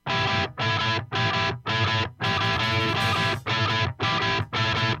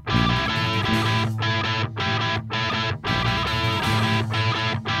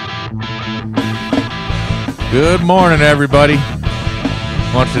Good morning, everybody.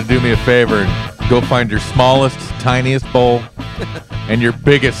 I want you to do me a favor and go find your smallest, tiniest bowl and your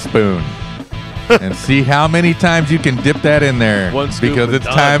biggest spoon and see how many times you can dip that in there. One scoop because and it's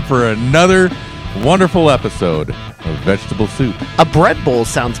done. time for another wonderful episode of Vegetable Soup. A bread bowl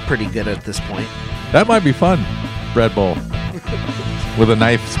sounds pretty good at this point. That might be fun. Bread bowl with a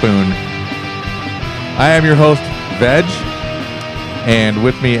knife spoon. I am your host, Veg, and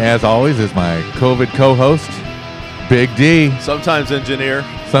with me, as always, is my COVID co-host, Big D. Sometimes engineer.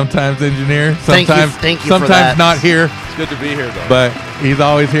 Sometimes engineer. Thank you for sometimes that. not here, It's good to be here, though. but he's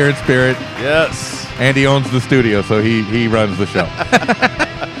always here in spirit. Yes. And he owns the studio, so he runs the show.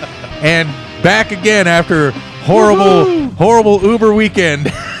 And back again after horrible Uber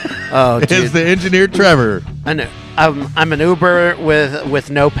weekend Oh, is dude. the engineer Trevor. I know. I'm an Uber with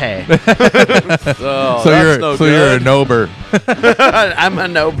no pay. Oh, So that's you're a good. nober. I'm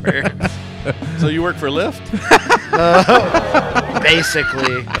an Uber, So you work for Lyft?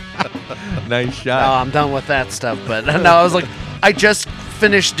 basically. Nice No, shot. I'm done with that stuff. But no, I was like, I just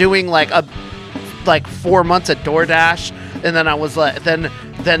finished doing like 4 months at DoorDash, and then I was like, then Did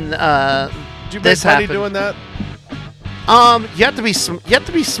you make this money happened. doing that? You have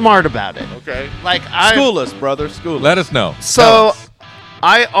to be smart about it. Okay. Like I School us, brother. School us. Let us know. Tell So us.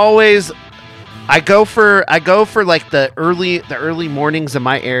 I go for like the early mornings in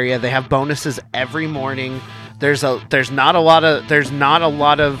my area. They have bonuses every morning. There's not a lot of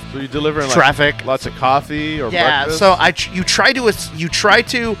So you delivering traffic. like lots of coffee or Yeah, breakfast? so you try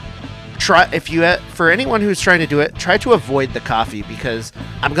to if you for anyone who's trying to do it, try to avoid the coffee, because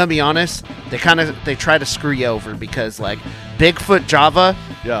I'm gonna be honest, they try to screw you over, because like Bigfoot Java,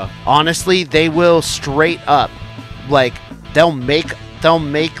 Yeah. honestly, they will straight up, like they'll make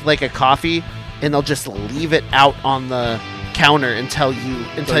like a coffee and they'll just leave it out on the counter until you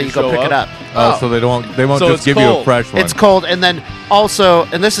go show pick it up. So they won't So just it's give you a cold. fresh one. It's cold, and then also,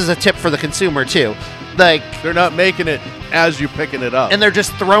 and this is a tip for the consumer too, like. They're not making it as you're picking it up. And they're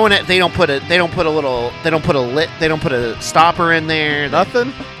just throwing it. They don't put a stopper in there.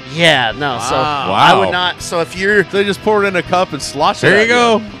 Nothing? Yeah, no. So Wow. I would not. So if you're They just pour it in a cup and slosh it there at you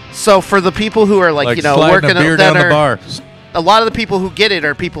go. so for the people who are like, Sliding working a beer that down are the bar. a lot of the people who get it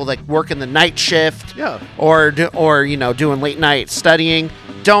are people like working the night shift. Yeah. Or doing late night studying.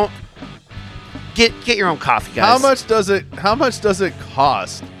 Don't get your own coffee, guys. How much does it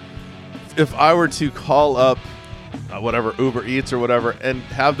cost if I were to call up whatever Uber Eats or whatever and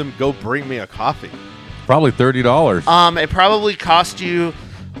have them go bring me a coffee? Probably $30. It probably cost you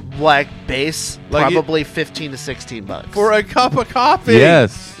like base Like probably $15 to $16 For a cup of coffee?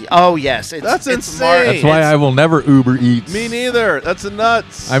 Yes. Oh yes, That's it's insane. That's why I will never Uber Eats. Me neither. That's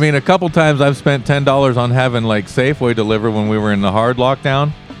nuts. I mean, a couple times I've spent $10 on having like Safeway deliver when we were in the hard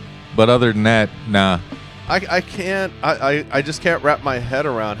lockdown, but other than that, nah. I can't. I just can't wrap my head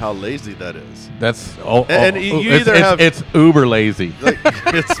around how lazy that is. That's And you either have- it's uber lazy. Like,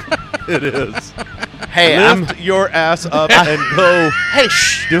 it is. Hey, Lift your ass up and go hey,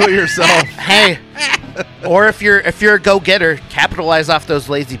 shh. do it yourself. Hey. Or if you're a go-getter, capitalize off those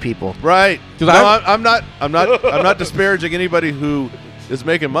lazy people. Right. 'Cause No, I'm not disparaging anybody who is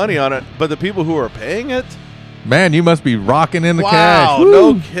making money on it, but the people who are paying it. Man, you must be rocking in the Wow, cash.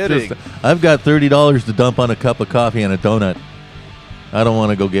 no Woo. kidding. I've got $30 to dump on a cup of coffee and a donut. I don't want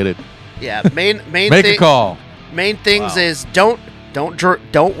to go get it. Yeah, main Make thing, a call. Main things Wow. is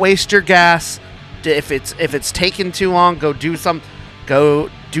don't waste your gas. If it's taking too long, go do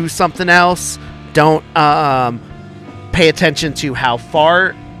something else. Don't pay attention to how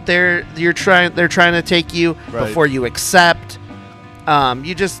far they're trying to take you Right. before you accept.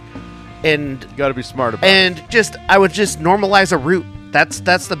 You just and You got to be smart about it. and just I would just normalize a route. That's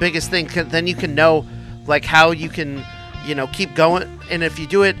the biggest thing. 'Cause then you can know like how you can keep going. And if you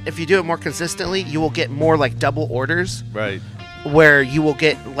do it more consistently, you will get more like double orders, Right. where you will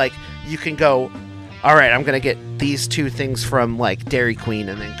get like you can go, all right, I'm gonna get these two things from like Dairy Queen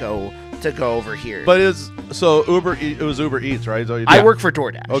and then go over here. But it was Uber Eats, right? Is that what you I did? work for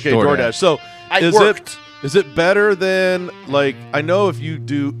DoorDash. Okay, DoorDash. DoorDash. So I worked. Is it better than, like, I know if you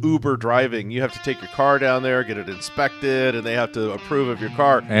do Uber driving, you have to take your car down there, get it inspected, and they have to approve of your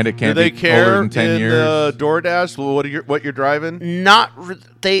car. And it can't do they be care older than 10 in years. DoorDash what you're driving?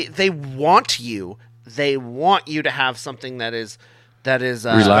 They want you to have something that is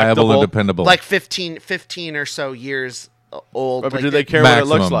Reliable Respectable. and dependable. like 15 or so years old. But like do they care what it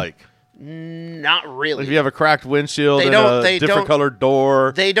looks Maximum. like? Not really. Like if you have a cracked windshield They and don't- a they different don't- colored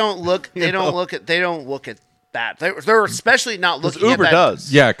door. They don't look. They You don't know? look at. They don't look at bad. They're especially not 'Cause looking Uber at that.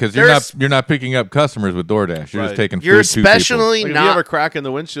 does. Yeah, because There's- you're not picking up customers with DoorDash. You're Right. just taking You're food to people. especially Like, if you have a not. crack in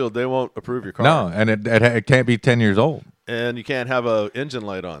the windshield, they won't approve your car. No, and it can't be 10 years old. And you can't have a engine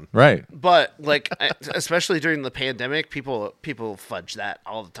light on. Right. But like, especially during the pandemic, people fudge that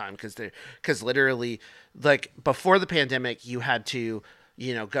all the time because literally, like before the pandemic, you had to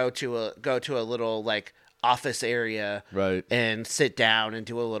go to a little like office area, Right. and sit down and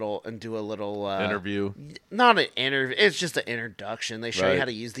do a little Interview. Not an interview. It's just an introduction. They show you Right. how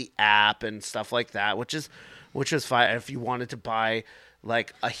to use the app and stuff like that, which is fine. If you wanted to buy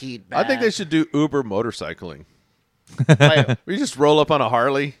like a heat I bag, think they should do Uber motorcycling. buy- Where you just roll up on a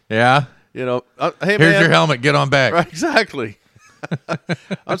Harley. Yeah. Hey Here's man. your helmet. Get on back. Right, exactly.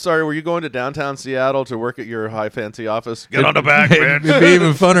 I'm sorry. Were you going to downtown Seattle to work at your high fancy office? Get on the back, man. It'd be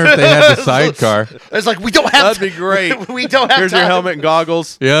even funner if they had the sidecar. It's like we don't have. That'd be great. We don't have. Here's your time. helmet and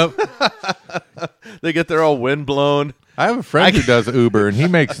goggles. Yep. They get there all wind blown. I have a friend who does Uber, and he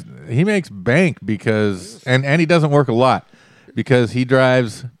makes bank because and he doesn't work a lot because he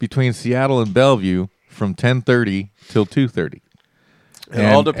drives between Seattle and Bellevue from 10:30 till 2:30. It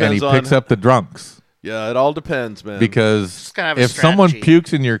all depends and he on. picks up the drunks Yeah, it all depends, man. because gotta have a if someone strategy.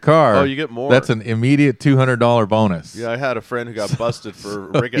 pukes in your car, Oh, you get more. That's an immediate $200 bonus. Yeah, I had a friend who got busted for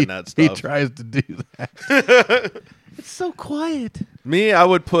rigging he, that he stuff. tries to do that. It's so quiet. Me, I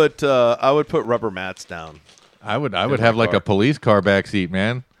would put rubber mats down. I would my have like car. a police car back seat,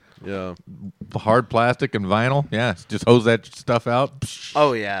 man. Yeah. Hard plastic and vinyl. Yeah, just hose that stuff out.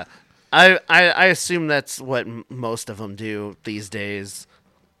 Oh yeah, I assume that's what most of them do these days.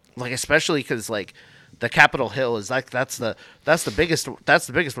 Like especially because like the Capitol Hill is like that's the biggest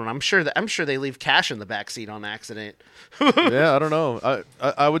one. I'm sure they leave cash in the back seat on accident. Yeah, I don't know.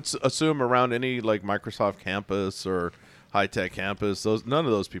 I would assume around any like Microsoft campus or high tech campus, none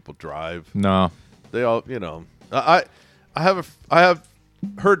of those people drive. No. They all, I have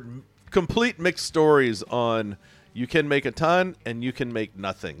heard complete mixed stories on you can make a ton and you can make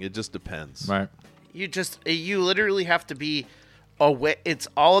nothing. It just depends. Right. You literally have to be aware. It's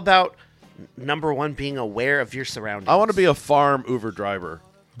all about number one being aware of your surroundings. I want to be a farm Uber driver.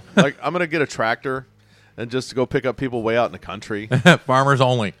 Like I'm gonna get a tractor and just go pick up people way out in the country. Farmers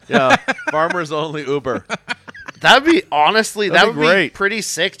only. Yeah, farmers only Uber. That'd be honestly that That'd would be be great. pretty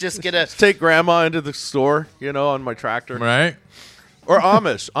sick. Just get a Take grandma into the store, on my tractor. Right. Or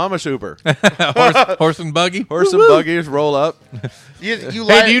Amish Uber. Horse and buggy. Horse and buggies roll up. you Hey,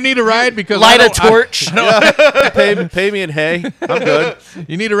 light, do you need a ride? Because light I a don't- torch. Pay me in hay. I'm good.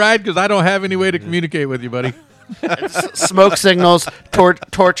 you need a ride because I don't have any way to communicate with you, buddy. Smoke signals,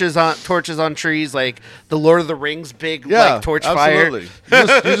 torches on trees, like the Lord of the Rings big Yeah, like torch absolutely. fire.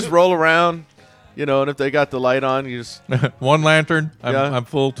 You just roll around, and if they got the light on, you just One lantern. Yeah. I'm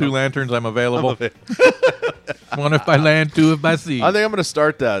full. 2 lanterns. I'm available. One if by land, 2 if by sea. I think I'm going to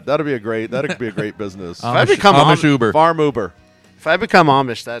start that. That could be a great business. I become Amish Uber. Farm Uber. If I become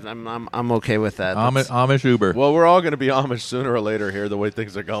Amish, that I'm okay with that. Amish Uber. Well, we're all going to be Amish sooner or later here, the way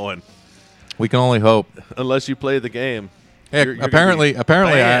things are going. We can only hope. Unless you play the game. Heck, You're gonna apparently, be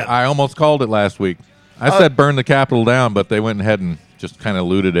banned. I almost called it last week. I said burn the Capitol down, but they went ahead and just kind of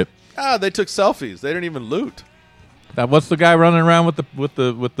looted it. They took selfies. They didn't even loot. What's the guy running around with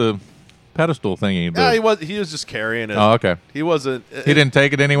the pedestal thingy? He was just carrying it. Oh, okay. He wasn't. He didn't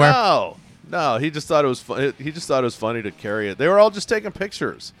take it anywhere. No. He just thought it was fun. He just thought it was funny to carry it. They were all just taking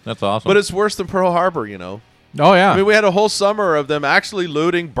pictures. That's awesome. But it's worse than Pearl Harbor, oh yeah. I mean, we had a whole summer of them actually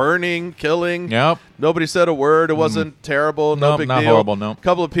looting, burning, killing. Yep. Nobody said a word. It wasn't terrible. No Nope, big not deal. horrible, no. A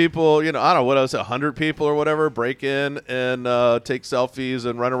couple of people, I don't know what else, 100 people or whatever, break in and take selfies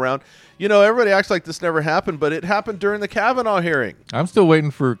and run around. Everybody acts like this never happened, but it happened during the Kavanaugh hearing. I'm still waiting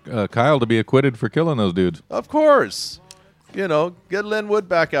for Kyle to be acquitted for killing those dudes. Of course. Get Lynn Wood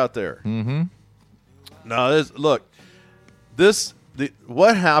back out there. Mm-hmm. No,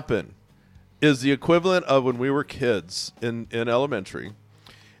 what happened is the equivalent of when we were kids in elementary,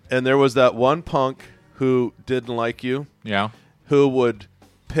 and there was that one punk who didn't like you, Yeah. who would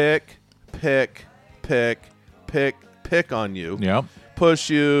pick on you, Yep. push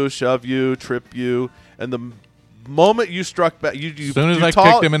you, shove you, trip you, and the moment you struck back, you As soon as I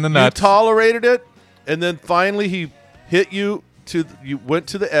kicked him in the nuts. you tolerated it, and then finally he hit you. You went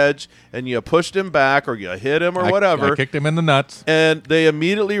to the edge and you pushed him back or you hit him or whatever. I kicked him in the nuts. And they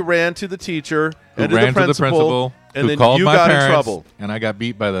immediately ran to the teacher Who and ran to the principal, and who then called you my got parents, in trouble. and I got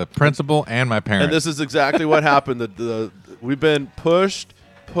beat by the principal and my parents. And this is exactly what happened. We've been pushed.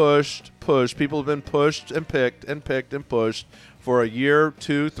 People have been pushed and picked for a year,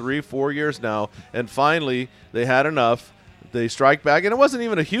 2, 3, 4 years now. And finally, they had enough. they strike back, and it wasn't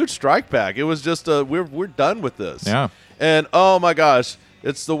even a huge strike back. It was just we're done with this. Yeah. And oh my gosh,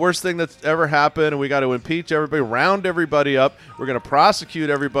 it's the worst thing that's ever happened, and we got to impeach everybody, round everybody up. We're going to prosecute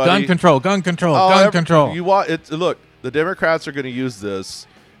everybody. Gun control, gun control, Oh, gun control. Look, the Democrats are going to use this,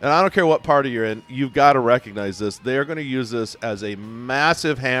 and I don't care what party you're in. You've got to recognize this. They are going to use this as a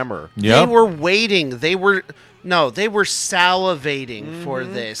massive hammer. Yep. They were waiting. They were salivating for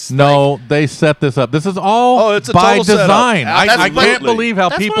this. No, they set this up. This is all it's a by total setup. design. I can't Absolutely. believe how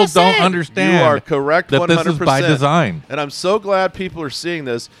That's what people I don't said. understand. You are correct. that 100%. this is by design. And I'm so glad people are seeing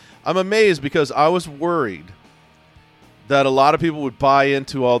this. I'm amazed because I was worried that a lot of people would buy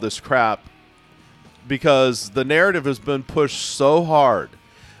into all this crap because the narrative has been pushed so hard.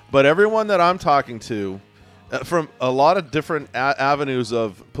 But everyone that I'm talking to from a lot of different avenues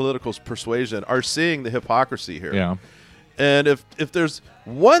of political persuasion are seeing the hypocrisy here. Yeah. And if there's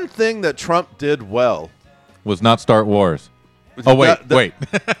one thing that Trump did well, Was not start wars. Oh, wait, wait.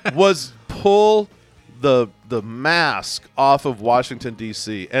 was pull the mask off of Washington,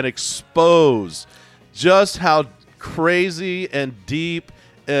 D.C. and expose just how crazy and deep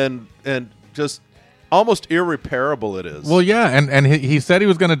and just almost irreparable it is. Well, yeah, and he said he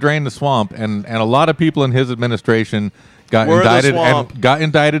was going to drain the swamp, and a lot of people in his administration got Were the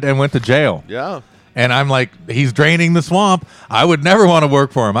indicted and went to jail. yeah. And I'm like, he's draining the swamp. I would never want to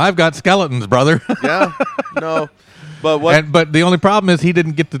work for him. I've got skeletons, brother. Yeah. No. But what But the only problem is he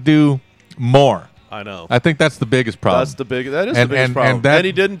didn't get to do more. I know. I think that's the biggest problem. That is the biggest And- problem. and that- and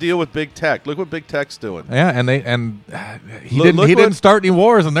he didn't deal with big tech. Look what big tech's doing. Yeah, and he Look didn't what- start any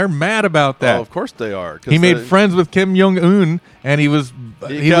wars, and they're mad about that. Oh, of course they are. 'Cause He made they- friends with Kim Jong Un, and he was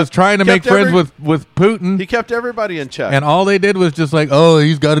trying to make kept friends every- with Putin. He kept everybody in check. And all they did was just like, oh,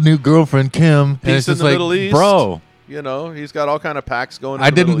 he's got a new girlfriend, Kim. And Peace it's in just the like, Middle East. bro, You know, he's got all kind of packs going. In I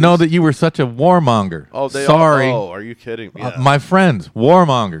the didn't Middle know East. that you were such a warmonger. Oh, they sorry, Are, oh, are you kidding me? Yeah. my friends,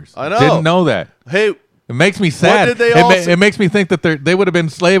 warmongers. I know. Didn't know that. Hey, It makes me sad. did they all say- It makes me think that they would have been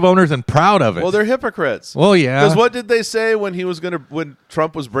slave owners and proud of it. well, they're hypocrites. Well, yeah. Because what did they say when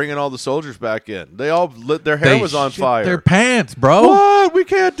Trump was bringing all the soldiers back in? They all their hair They was on shit fire. Their pants, bro. What? We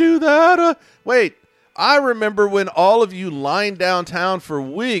can't do that. Wait, I remember when all of you lined downtown for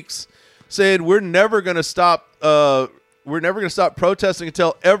weeks saying we're never going to stop. We're never going to stop protesting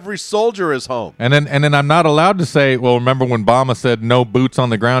until every soldier is home. And then I'm not allowed to say, well, remember when Obama said no boots on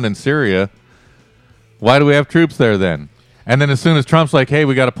the ground in Syria? Why do we have troops there then? And then as soon as Trump's like, hey,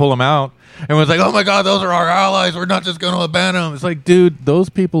 we got to pull them out, and was like, oh my God, those are our allies. We're not just going to abandon them. It's like, dude, those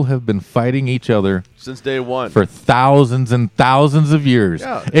people have been fighting each other Since day one. for thousands and thousands of years.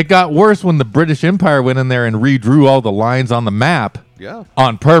 Yeah. It got worse when the British Empire went in there and redrew all the lines on the map Yeah.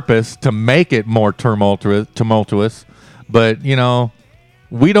 on purpose to make it more tumultuous. But,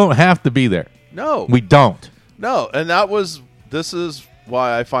 we don't have to be there. No. We don't. No, and this is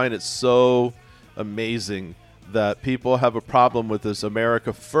why I find it so amazing that people have a problem with this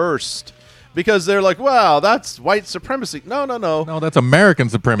America first, because they're like, wow, that's white supremacy. No. No, that's American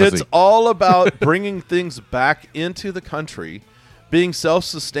supremacy. It's all about bringing things back into the country, being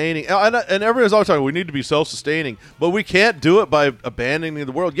self-sustaining. And everyone's always talking, we need to be self-sustaining, but we can't do it by abandoning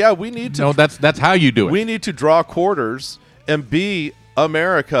the world. Yeah, we need to. No, that's how you do it. We need to draw quarters and be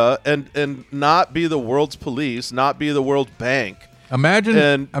America and not be the world's police, not be the world's bank. Imagine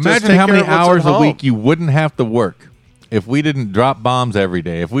and just imagine take how care many of what's at hours a home. week you wouldn't have to work if we didn't drop bombs every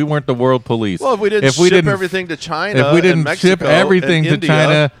day. If we weren't the world police. Well, if we didn't ship everything to China, if we didn't and Mexico ship everything and to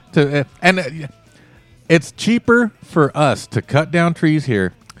India, China, it's cheaper for us to cut down trees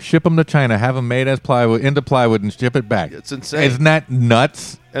here, ship them to China, have them made as plywood into plywood, and ship it back. It's insane. Isn't that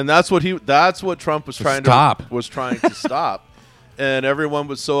nuts? and that's what Trump was trying Stop. to stop, and everyone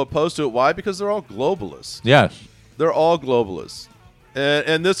was so opposed to it. Why? Because they're all globalists. Yes. They're all globalists,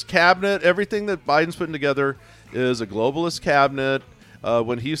 and this cabinet, everything that Biden's putting together, is a globalist cabinet.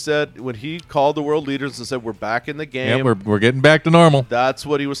 When he called the world leaders and said we're back in the game, Yeah, we're getting back to normal. that's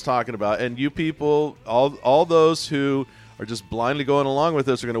what he was talking about. And you people, all those who are just blindly going along with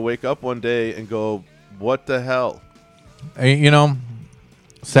this, are going to wake up one day and go, "What the hell?"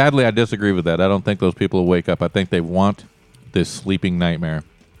 Sadly, I disagree with that. I don't think those people will wake up. I think they want this sleeping nightmare.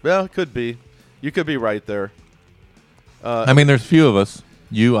 Well, it could be. You could be right there. I mean, there's few of us.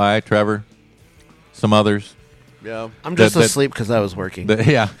 You, I, Trevor, some others. Yeah. I'm just that- asleep because I was working.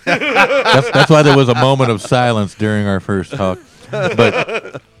 Yeah. that's why there was a moment of silence during our first talk.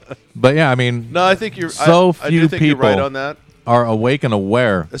 But yeah, I mean, No, I think you're. So I do few think you're right people on that. are awake and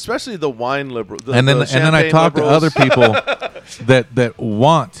aware. Especially the wine liberal. And then I talk to other people that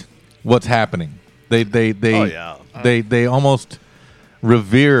want what's happening. They Oh, yeah. they almost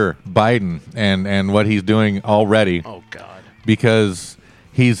revere Biden and what he's doing already. Oh God. because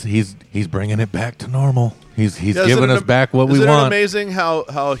he's bringing it back to normal. He's Yeah, giving us back what we isn't want. it amazing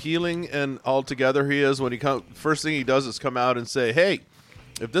how healing and altogether he is when he first thing he does is come out and say, hey,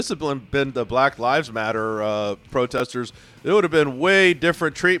 if this had been the Black Lives Matter protesters, it would have been way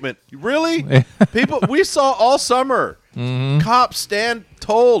different treatment. Really? People, we saw all summer cops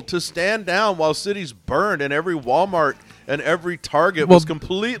told to stand down while cities burned and every Walmart and every Target was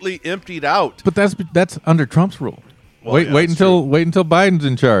completely emptied out. But that's under Trump's rule. Well, wait yeah, until Biden's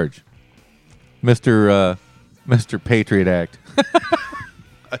in charge, Mr. Patriot Act.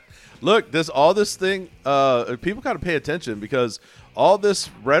 Look, all this thing, people got to pay attention because all this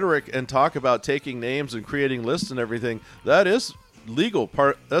rhetoric and talk about taking names and creating lists and everything, that is legal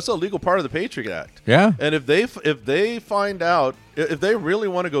part. That's a legal part of the Patriot Act. Yeah. And if they find out, if they really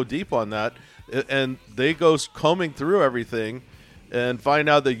want to go deep on that, and they go combing through everything, and find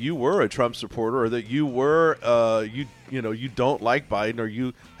out that you were a Trump supporter or that you were you don't like Biden or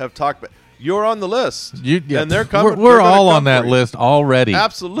you have talked about. You're on the list, and they're coming. We're all on that list already.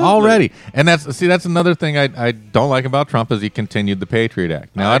 Absolutely, already. And that's another thing I don't like about Trump is he continued the Patriot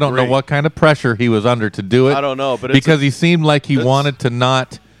Act. Now I don't know what kind of pressure he was under to do it. I don't know, but because he seemed like he wanted to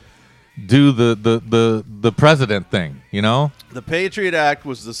not do the president thing. You know, the Patriot Act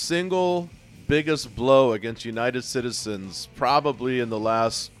was the single biggest blow against United citizens probably in the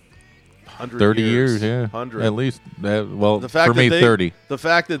last 30 years, yeah, 100 at least. Well, the fact for me, 30. The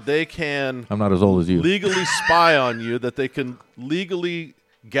fact that they can, I'm not as old as you, legally spy on you, that they can legally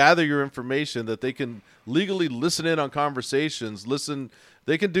gather your information, that they can legally listen in on conversations,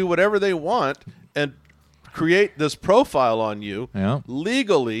 they can do whatever they want and create this profile on you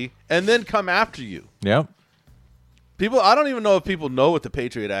legally, and then come after you. Yep. People, I don't even know if people know what the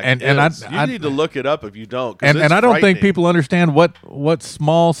Patriot Act is. You need to look it up if you don't. And I don't think people understand what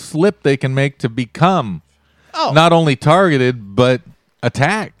small slip they can make to become not only targeted but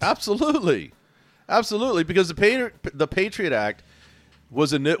attacked. Absolutely, because the Patriot Act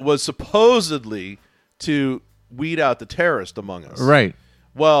was supposedly to weed out the terrorist among us. Right.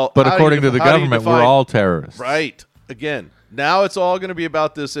 Well, but according to the government, we're all terrorists. Right. Again, now it's all going to be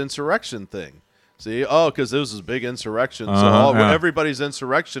about this insurrection thing. See, because this was a big insurrection, so everybody's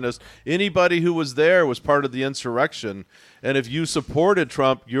insurrectionist. Anybody who was there was part of the insurrection, and if you supported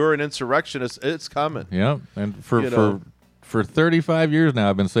Trump, you're an insurrectionist. It's coming. Yeah, and for 35 years now,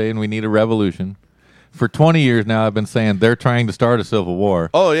 I've been saying we need a revolution. For 20 years now, I've been saying they're trying to start a civil war.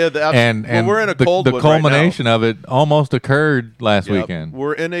 Oh yeah, and we're in a cold one the culmination of it almost occurred last weekend.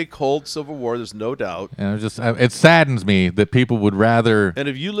 We're in a cold civil war. There's no doubt. And it saddens me that people would rather. And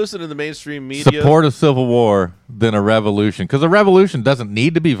if you listen to the mainstream media, support a civil war than a revolution, because a revolution doesn't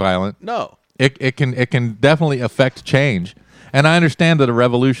need to be violent. No, it can definitely affect change. And I understand that a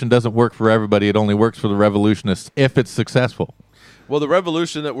revolution doesn't work for everybody. It only works for the revolutionists if it's successful. Well, the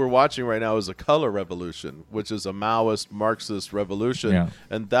revolution that we're watching right now is a color revolution, which is a Maoist Marxist revolution,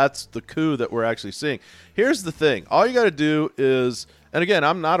 and that's the coup that we're actually seeing. Here's the thing. All you got to do is, and again,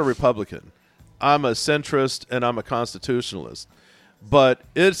 I'm not a Republican. I'm a centrist, and I'm a constitutionalist. But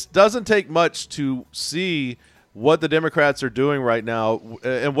it doesn't take much to see what the Democrats are doing right now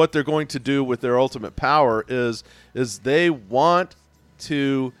and what they're going to do with their ultimate power is they want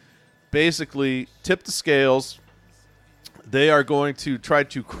to basically tip the scales. They are going to try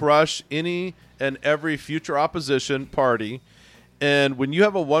to crush any and every future opposition party. And when you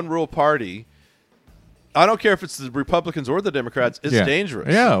have a one-rule party, I don't care if it's the Republicans or the Democrats, it's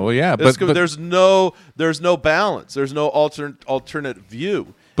dangerous. Yeah, well, yeah. But there's no balance. There's no alternate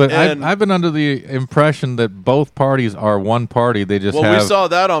view. But I've been under the impression that both parties are one party. They just have we saw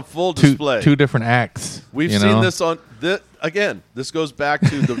that on full display. Two different acts. We've seen this on again. This goes back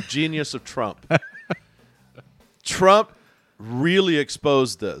to the genius of Trump. Trump really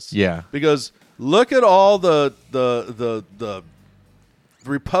exposed this. Yeah. Because look at all the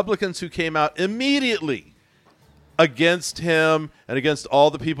Republicans who came out immediately against him and against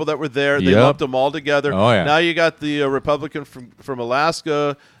all the people that were there. They lumped them all together. Oh, yeah. Now you got the Republican from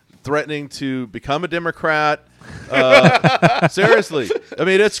Alaska threatening to become a Democrat. Seriously. I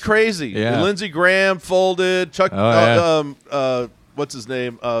mean, it's crazy. Yeah. Lindsey Graham folded. Chuck what's his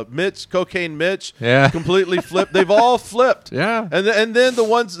name? Cocaine Mitch. Yeah. Completely flipped. They've all flipped. Yeah. And then the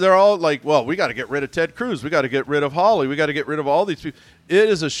ones, they're all like, well, we got to get rid of Ted Cruz. We got to get rid of Hawley. We got to get rid of all these people. It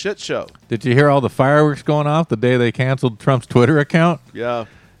is a shit show. Did you hear all the fireworks going off the day they canceled Trump's Twitter account? Yeah.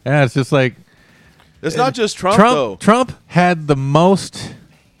 Yeah, it's just like. It's not just Trump, though. Trump had the most,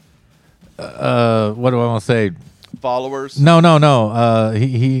 what do I want to say? Followers? No.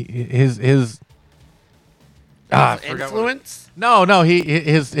 His I forgot what influence. No,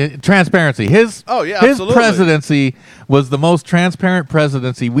 his transparency. His absolutely. presidency was the most transparent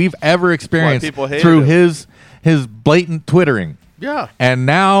presidency we've ever experienced people hated through him. his blatant twittering. Yeah. And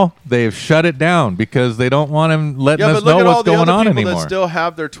now they've shut it down because they don't want him letting Yeah, us but look know at all what's the going other on people anymore. that still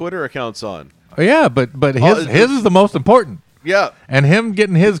have their Twitter accounts on. Yeah, but his it's- is the most important. Yeah. And him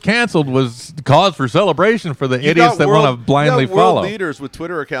getting his canceled was cause for celebration for the You idiots got that want to blindly you got world follow. leaders with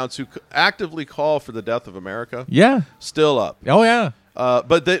Twitter accounts who actively call for the death of America. Yeah. Still up. Oh yeah.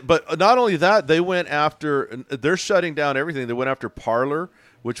 But not only that, they went after. They're shutting down everything. They went after Parler,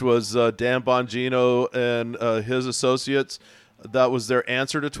 which was Dan Bongino and his associates. That was their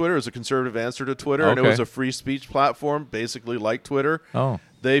answer to Twitter. It was a conservative answer to Twitter, and it Okay. was a free speech platform, basically like Twitter. Oh.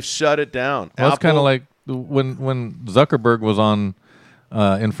 They've shut it down. Well, it's kind of Apple- like when Zuckerberg was on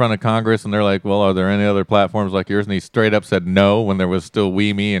in front of Congress, and they're like, "Well, are there any other platforms like yours?" And he straight up said no when there was still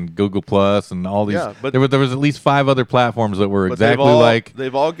WeMe and Google Plus and all these. Yeah, but- there was at least 5 other platforms that were But exactly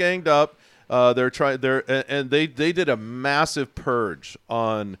they've all ganged up. They're trying. They did a massive purge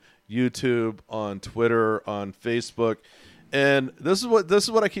on YouTube, on Twitter, on Facebook, and this is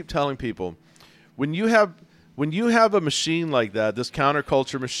what I keep telling people: when you have a machine like that, this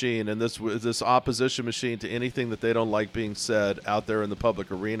counterculture machine, and this opposition machine to anything that they don't like being said out there in the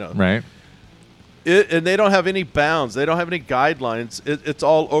public arena, right. and they don't have any bounds, they don't have any guidelines. It's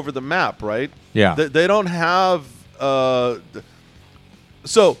all over the map, right? Yeah. They don't have.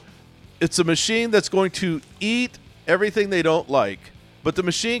 So it's a machine that's going to eat everything they don't like, but the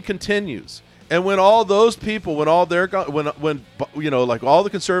machine continues. And when all those people, when all they're gone, when like all the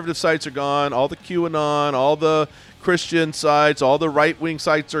conservative sites are gone, all the QAnon, all the Christian sites, all the right-wing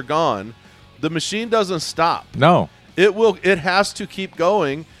sites are gone, the machine doesn't stop. No. It has to keep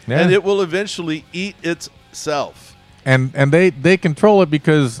going, Yeah. and it will eventually eat itself. And they control it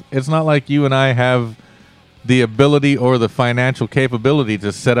because it's not like you and I have the ability or the financial capability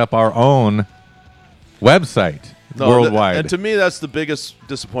to set up our own website worldwide. And to me, that's the biggest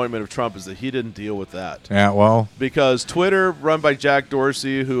disappointment of Trump is that he didn't deal with that. Yeah, well, Because Twitter, run by Jack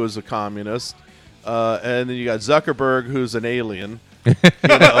Dorsey, who is a communist, and then you got Zuckerberg, who's an alien. You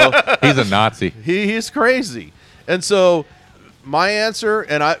know, he's a Nazi. he's crazy. And so my answer,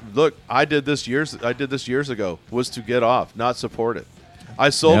 and I did this years ago, was to get off, not support it.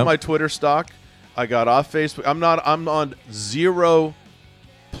 I sold Yep. my Twitter stock. I got off Facebook. I'm on zero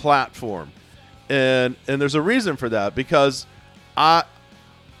platform. And there's a reason for that, because I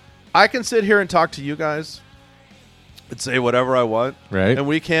can sit here and talk to you guys and say whatever I want. Right. And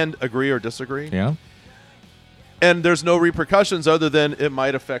we can agree or disagree. Yeah. And there's no repercussions other than it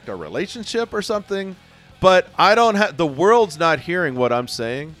might affect our relationship or something. But I don't have, the world's not hearing what I'm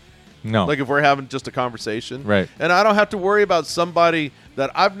saying. No. Like if we're having just a conversation. Right. And I don't have to worry about somebody that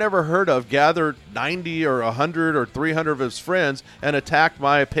I've never heard of gather 90 or 100 or 300 of his friends and attack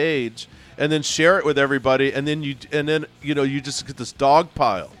my page and then share it with everybody, and then you just get this dog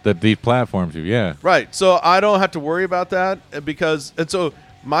pile. that these platforms you, yeah. Right. So I don't have to worry about that and so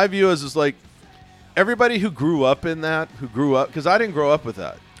my view is like everybody who grew up in that, because I didn't grow up with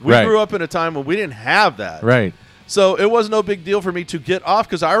that. We Right. grew up in a time when we didn't have that. Right. So it was no big deal for me to get off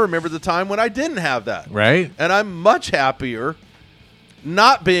because I remember the time when I didn't have that. Right. And I'm much happier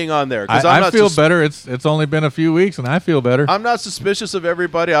not being on there. Because I feel better. It's only been a few weeks, and I feel better. I'm not suspicious of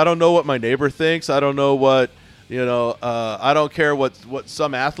everybody. I don't know what my neighbor thinks. I don't know what, I don't care what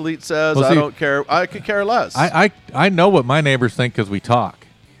some athlete says. Well, I see, don't care. I could care less. I know what my neighbors think because we talk.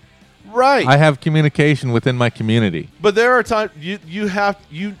 right. I have communication within my community. But there are times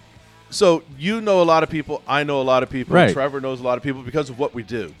so you know a lot of people. I know a lot of people. Right. Trevor knows a lot of people because of what we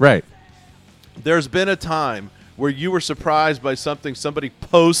do. Right. There's been a time where you were surprised by something somebody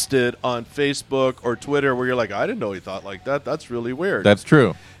posted on Facebook or Twitter where you're like, I didn't know he thought like that. That's really weird. That's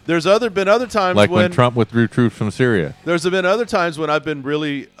true. There's been other times Like when Trump withdrew troops from Syria, there's been other times when I've been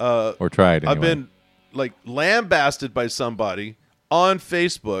really or tried. Anyway. I've been like lambasted by somebody on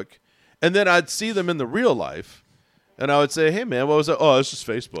Facebook, and then I'd see them in the real life, and I would say, "Hey, man, what was that? Oh, it's just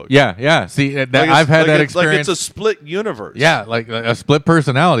Facebook." Yeah, yeah. See, that, Like I've had like that it's experience. Like it's a split universe. Yeah, like a split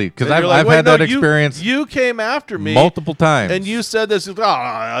personality because And I've, you're like, I've "Wait, had no, that experience You came after me multiple times, and you said this. Oh,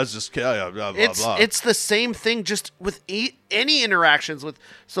 I was just blah, blah, blah. It's the same thing just with any interactions with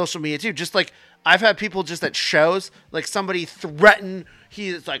social media too. Just like I've had people just at shows, like somebody threaten.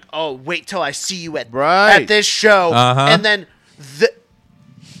 He's like, "Oh, wait till I see you at Right. this show," Uh-huh. and then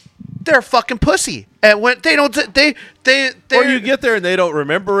they're a fucking pussy. And when they don't, they Or you get there and they don't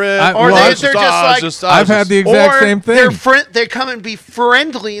remember it. Or they're just like, I've had the exact same thing. They come and be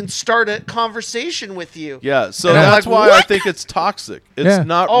friendly and start a conversation with you. Yeah, so And I'm that's like, why I what? think it's toxic. It's Yeah.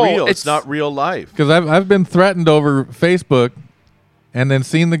 not real. It's not real life. Because I've been threatened over Facebook, and then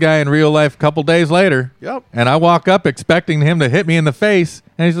seen the guy in real life a couple days later. Yep. And I walk up expecting him to hit me in the face,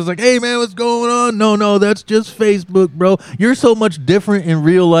 and he's just like, "Hey man, what's going on?" No, that's just Facebook, bro. You're so much different in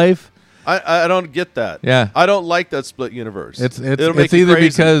real life. I don't get that. Yeah. I don't like that split universe. It's It'll make you either crazy.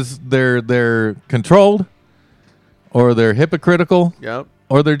 because they're controlled, or they're hypocritical, Yep.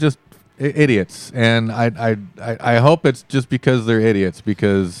 or they're just idiots. And I hope it's just because they're idiots,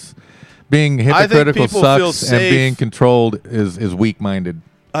 because being hypocritical people feel sucks, and safe. being controlled is weak-minded.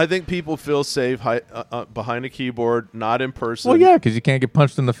 I think people feel safe behind a keyboard, not in person. Well, yeah, because you can't get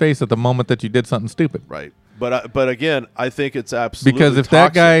punched in the face at the moment that you did something stupid. Right. But again, I think it's absolutely Because if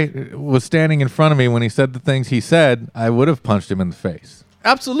toxic. that guy was standing in front of me when he said the things he said, I would have punched him in the face.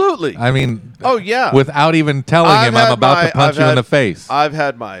 Absolutely. I mean, Oh, yeah. without even telling him I'm about to punch you in the face. I've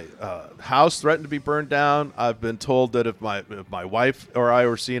had my house threatened to be burned down. I've been told that if my wife or I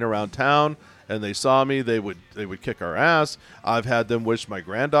were seen around town and they saw me, they would kick our ass. I've had them wish my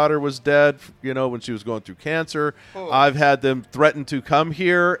granddaughter was dead, when she was going through cancer. Oh. I've had them threaten to come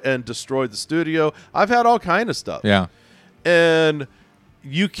here and destroy the studio. I've had all kind of stuff. Yeah. And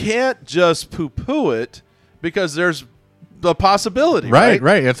you can't just poo-poo it because there's the possibility, right?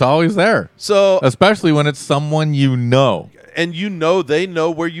 Right. It's always there. So, Especially when it's someone you know. and they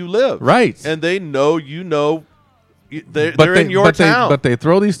know where you live. Right. And they know they're in your town. But they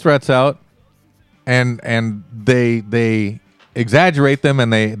throw these threats out, and they exaggerate them,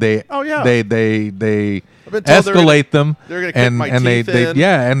 and they Oh, yeah. they been told escalate them. they're gonna kick and my and teeth they in.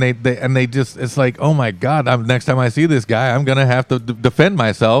 yeah, and they just, it's like, oh my God, next time I see this guy, I'm gonna have to defend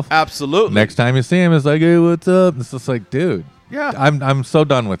myself. Absolutely. Next time you see him, it's like, hey, what's up? It's just like, dude, Yeah. I'm so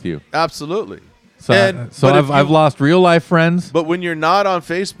done with you. Absolutely. So But if I've lost real life friends. But when you're not on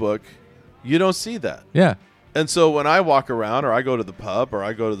Facebook, you don't see that. Yeah. And so when I walk around, or I go to the pub, or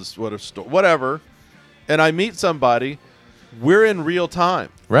I go to the store, whatever, and I meet somebody, we're in real time.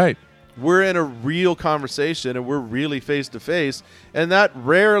 Right. We're in a real conversation, and we're really face to face, and that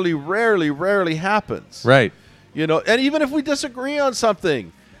rarely happens. Right. And even if we disagree on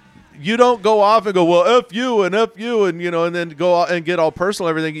something, you don't go off and go, well, F you, and and then go out and get all personal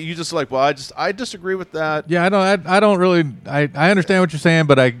and everything. You just like, well, I disagree with that. Yeah, I don't really, I understand what you're saying,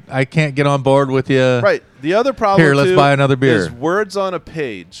 but I can't get on board with you. Right. The other problem Here, let's too, buy another beer. is words on a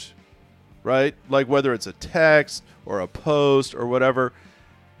page, right? Like whether it's a text or a post or whatever,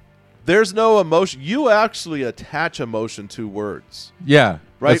 there's no emotion. You actually attach emotion to words. Yeah.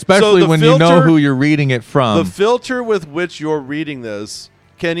 Right. Especially So the when you know filter- who you're reading it from. The filter with which you're reading this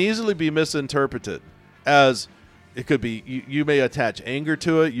can easily be misinterpreted as it could be. You may attach anger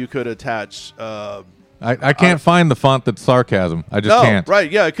to it. You could attach. I can't find the font that's sarcasm. I just can't.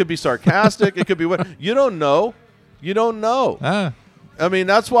 Right. Yeah. It could be sarcastic. It could be what you don't know. You don't know. Ah, I mean,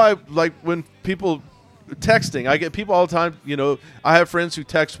 that's why, like, when people texting, I get people all the time. I have friends who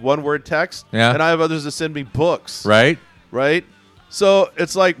text one-word text, Yeah. and I have others that send me books. right? Right. So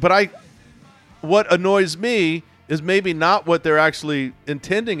it's like, what annoys me is maybe not what they're actually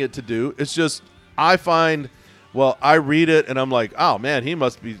intending it to do. It's just I find, I read it and I'm like, oh man, he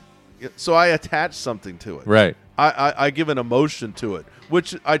must be. So I attach something to it. Right. I give an emotion to it,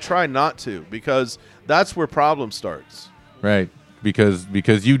 which I try not to, because that's where problem starts. Right. Because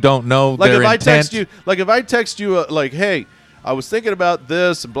you don't know Like their if intent. I text you, like, hey, I was thinking about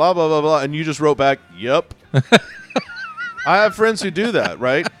this and blah blah blah blah, and you just wrote back, yep. I have friends who do that,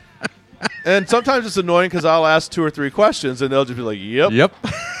 right? And sometimes it's annoying because I'll ask 2 or 3 questions and they'll just be like, yep. Yep.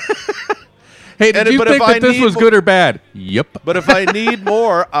 Hey, did And you but think if I that this need was good or bad? Yep. But if I need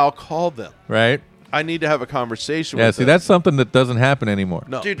more, I'll call them. Right. I need to have a conversation Yeah. with See, them. that's something that doesn't happen anymore.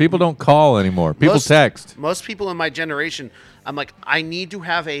 No. Dude, People don't call anymore. People text. Most people in my generation, I'm like, I need to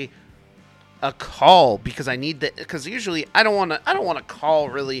have a call because I need because usually I don't want to call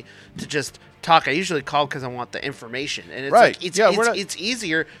really to just talk. I usually call because I want the information, and it's Right. like Yeah, it's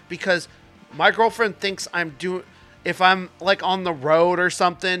easier because my girlfriend thinks if I'm like on the road or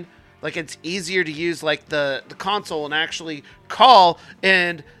something, like it's easier to use like the console and actually call.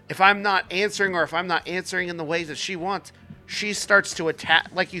 And if I'm not answering, or if I'm not answering in the ways that she wants, she starts to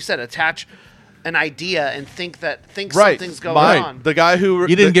attach an idea and think something's going on. The guy who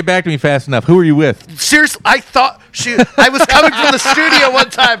You didn't get back to me fast enough. Who are you with? Seriously, I thought I was coming from the studio one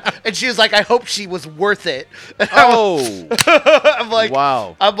time, and she was like, "I hope she was worth it." And Oh, I'm like,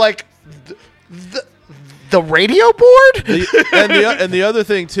 wow. I'm like, The radio board? And the other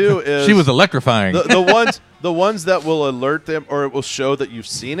thing too is She was electrifying. the ones that will alert them or it will show that you've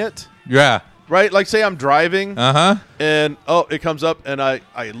seen it. Yeah. Right? Like say I'm driving and it comes up and I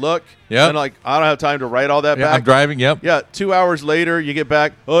look and like I don't have time to write all that Yeah, back. I'm driving. Yep. Yeah, 2 hours later you get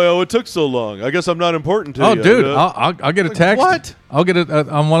back. Oh, it took so long. I guess I'm not important to Oh, you. dude, I'll get a Like, text. what? I'll get it.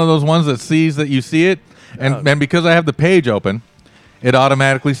 I'm one of those ones that sees that you see it, and because I have the page open, it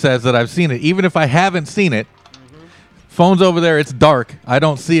automatically says that I've seen it, even if I haven't seen it. Phone's over there. It's dark. I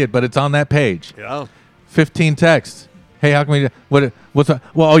don't see it, but it's on that page. Yeah. 15 texts. Hey, how come you? What's up?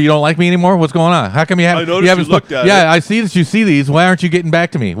 Well, you don't like me anymore? What's going on? How come you haven't? I noticed haven't you looked at it. Yeah, I see that you see these. Why aren't you getting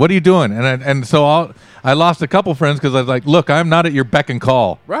back to me? What are you doing? And so I lost a couple friends because I was like, look, I'm not at your beck and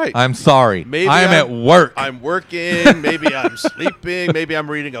call. Right. I'm sorry. Maybe I'm at work. I'm working. Maybe I'm sleeping. Maybe I'm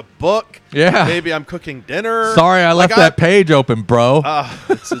reading a book. Yeah. Maybe I'm cooking dinner. Sorry, I left that page open, bro.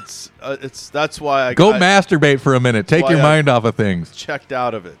 It's that's why I Go masturbate for a minute. Take your mind off of things. checked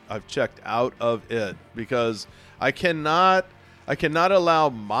out of it. I've checked out of it because I cannot allow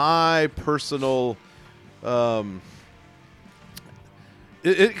my personal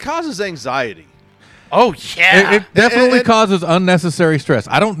it causes anxiety. Oh, yeah. It definitely And- causes unnecessary stress.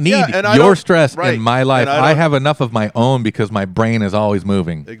 I don't need and I your don't- stress right. in my life. And I I don't- have enough of my own because my brain is always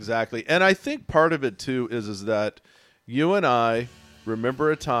moving. Exactly. And I think part of it too is that you and I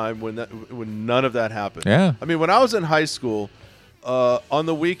remember a time when none of that happened. Yeah. I mean, when I was in high school, on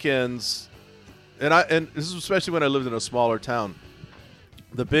the weekends, and this is especially when I lived in a smaller town.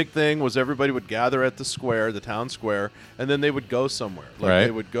 The big thing was everybody would gather at the square, the town square, and then they would go somewhere. Like Right.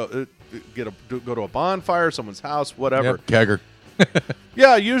 they would go go to a bonfire, someone's house, whatever. Yep, kegger.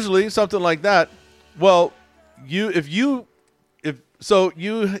 Yeah, usually something like that. Well, it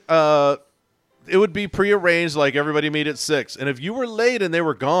would be prearranged, like everybody meet at 6, and if you were late and they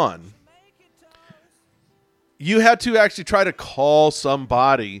were gone, you had to actually try to call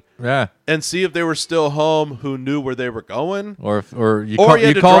somebody Yeah. and see if they were still home who knew where they were going. Or you Or you call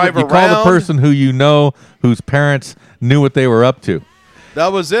had to drive the around. person who you know whose parents knew what they were up to.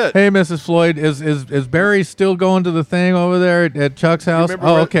 That was it. Hey, Mrs. Floyd, is Barry still going to the thing over there at Chuck's house? remember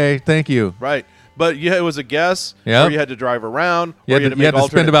Oh, where- okay. Thank you. Right. But it was a guess, Yep. or you had to drive around, You or had to make spend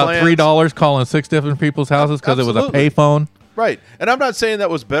alternate about plans. $3 calling 6 different people's houses because it was a Absolutely. payphone. Right. And I'm not saying that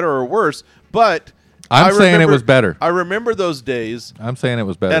was better or worse, but I'm saying it was better. I remember those days, I'm saying it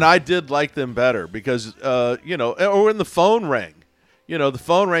was better. and I did like them better because, or when the phone rang. The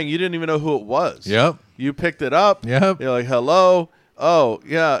phone rang, you didn't even know who it was. Yep. You picked it up. Yep. You're like, hello. Oh,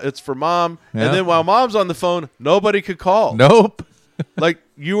 yeah, it's for mom. Yep. And then while mom's on the phone, nobody could call. Nope. Like,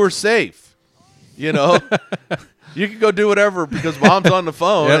 you were safe. You could go do whatever because mom's on the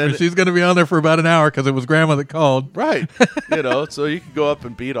phone. Yep, and- and she's going to be on there for about an hour because it was Grandma that called. right. So you could go up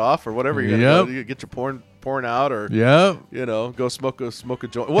and beat off or whatever you're Yep. going to do. You get your porn out or, Yep. go smoke a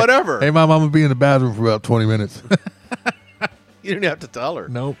joint. Whatever. Hey, Mom, I'm going to be in the bathroom for about 20 minutes. You didn't have to tell her.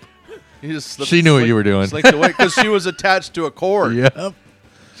 Nope. You just slipped- She knew what slinked- you were doing. Slinked away because she was attached to a cord. Yep.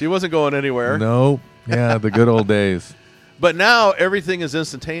 She wasn't going anywhere. Nope. Yeah, the good old days. But now everything is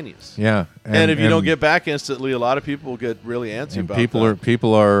instantaneous. Yeah. And if you don't get back instantly, a lot of people get really antsy and about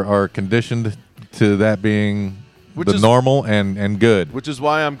people that. are conditioned to that being Which the is- normal and good. Which is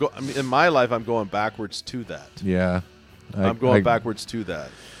why in my life, I'm going backwards to that. Yeah. I'm going backwards to that.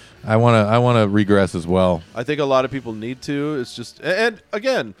 I want to regress as well. I think a lot of people need to. It's just, and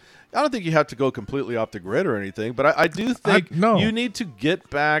again, I don't think you have to go completely off the grid or anything, but I do think no. you need to get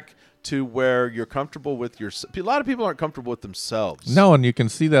back to where you're comfortable with your. A lot of people aren't comfortable with themselves. No, and you can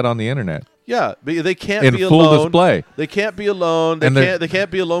see that on the internet. Yeah, but they can't In be full alone. display. They can't be alone. And They can't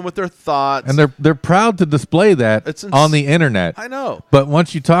be alone with their thoughts. And they're proud to display that It's on the internet. I know. But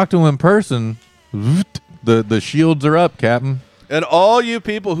once you talk to them in person, the shields are up, Captain. And all you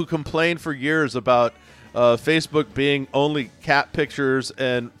people who complained for years about Facebook being only cat pictures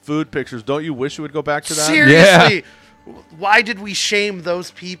and food pictures, don't you wish you would go back to that? Seriously. Why did we shame those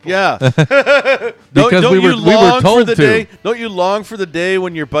people? Yeah. Because don't we were you long told for the to. day? Don't you long for the day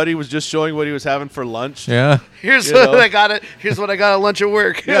when your buddy was just showing what he was having for lunch? Yeah. Here's You what know? I got at lunch at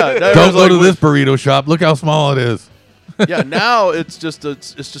work. Yeah. that Don't was go like to when- this burrito shop. Look how small it is. Yeah. Now it's just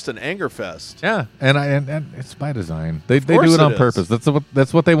an anger fest. Yeah, and it's by design. They course do it it on is. purpose.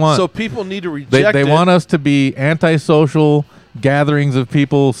 That's what they want. So people need to reject they it. want us to be antisocial gatherings of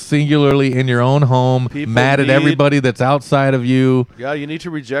people singularly in your own home, People mad at need- everybody that's outside of you, Yeah, you need to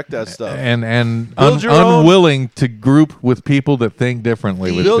reject that stuff. and Build your own- unwilling to group with people that think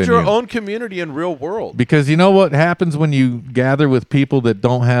differently. Build within your you. own community in real world. Because you know what happens when you gather with people that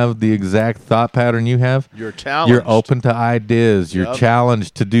don't have the exact thought pattern you have? You're challenged. You're open to ideas. You're Yep.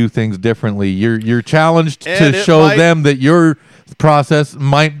 challenged to do things differently. You're challenged And to it show might- them that your process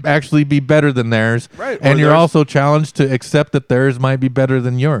might actually be better than theirs. Right, or And you're theirs- also challenged to accept that theirs might be better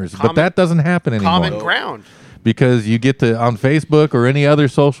than yours. But Common- that doesn't happen anymore. Common ground. Because you get to, on Facebook or any other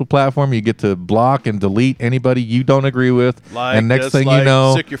social platform, you get to block and delete anybody you don't agree with. Like, and next thing you dislike,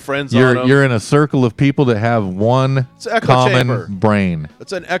 know, sick your friends you're on 'em. you're in a circle of people that have one It's an echo common chamber. brain.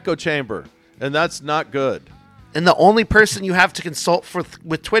 It's an echo chamber, and that's not good. And the only person you have to consult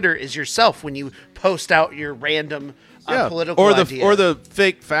with Twitter is yourself when you post out your random political or the idea. or the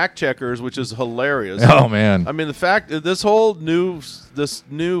fake fact checkers, which is hilarious. Oh man. I mean, the fact this whole this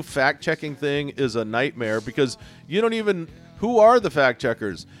new fact checking thing is a nightmare because you don't even who are the fact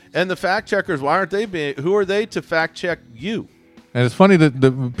checkers, and the fact checkers, why aren't they being? Who are they to fact check you? And it's funny that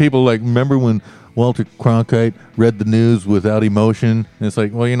the people like remember when Walter Cronkite read the news without emotion. And it's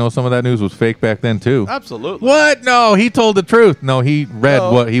like, well, you know, some of that news was fake back then too. Absolutely. What? No, he told the truth. No, he read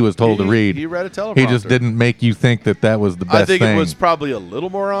No, what he was told to read. He read a teleprompter. He just didn't make you think that that was the best I think thing. it was probably a little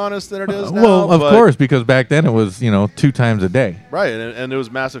more honest than it is now. well, of but- course, because back then it was 2 times a day. right, and there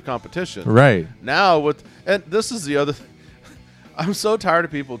was massive competition. Right. Now and this is the other. I'm so tired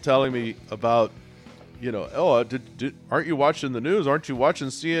of people telling me about, aren't you watching the news? Aren't you watching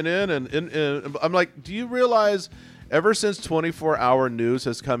CNN? And I'm like, do you realize, ever since 24-hour news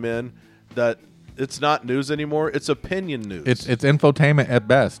has come in, that it's not news anymore? It's opinion news. It's infotainment at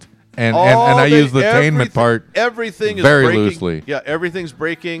best. And I use the attainment part Everything is very breaking. loosely. Yeah, everything's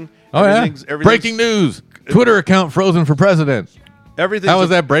breaking. Oh yeah. Everything's- Breaking news. Twitter account frozen for president. Everything's How is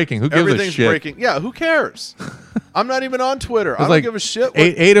that breaking? Who gives a Everything's shit? breaking. Yeah, who cares? I'm not even on Twitter. I It's don't give a shit. What,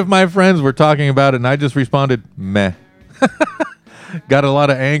 Eight of my friends were talking about it, and I just responded, meh. Got a lot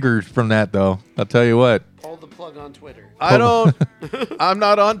of anger from that, though. I'll tell you what. Hold the plug on Twitter. I don't. I'm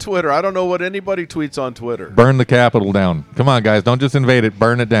not on Twitter. I don't know what anybody tweets on Twitter. Burn the Capitol down. Come on, guys. Don't just invade it.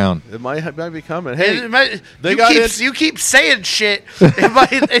 Burn it down. It might be coming. Hey, Hey, they got you keep saying shit. I'm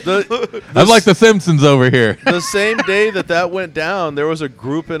like the Simpsons over here. the same day that went down, there was a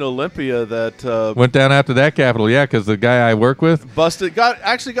group in Olympia that Went down after that Capitol, yeah, because the guy I work with,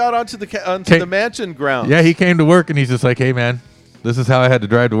 actually got onto Okay. the mansion grounds. yeah, he came to work, and he's just like, hey, man, this is how I had to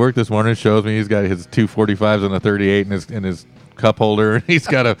drive to work this morning. It shows me he's got his 245s and a 38 in his cup holder, and he's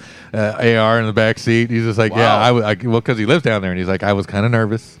got a AR in the back seat. He's just like, Wow. yeah, because he lives down there, and he's like, I was kind of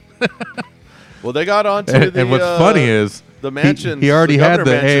nervous. Well, they got onto And, the. what's funny is the mansion. he already had the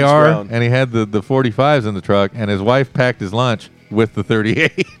mansion's AR ground. and he had the 45s in the truck, and his wife packed his lunch with the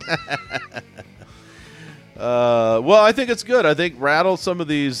 38. Well, I think it's good. I think rattle some of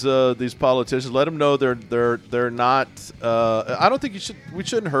these politicians. Let them know they're not. I don't think we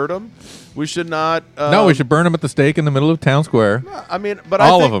shouldn't hurt them. We should not. No, we should burn them at the stake in the middle of town square. I mean, but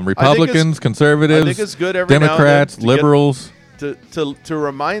All I of think, them, Republicans, conservatives, I think it's good every now and then Democrats, to get- liberals. to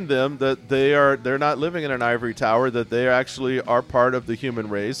remind them that they're not living in an ivory tower, that they actually are part of the human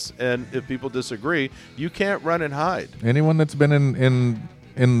race, and if people disagree, you can't run and hide. Anyone that's been in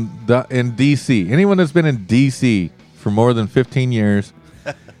DC, anyone that's been in DC for more than 15 years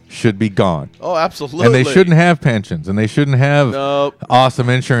should be gone. Oh, absolutely. And they shouldn't have pensions, and they shouldn't have Nope. awesome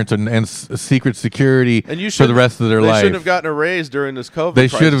insurance and secret security And you for the rest of their they life. shouldn't have gotten a raise during this COVID. They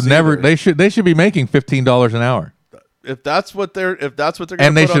should have crisis never. either. They should be making $15 an hour, If that's what they're going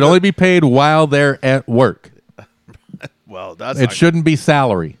and they should only be paid while they're at work. Well, that's It not- shouldn't be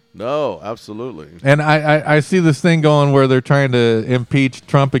salary. No, absolutely. And I see this thing going where they're trying to impeach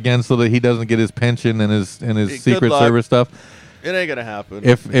Trump again so that he doesn't get his pension and his Good Secret luck. Service stuff. It ain't gonna happen.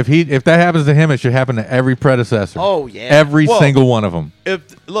 If that happens to him, it should happen to every predecessor. Oh, yeah. every Well, single one of them.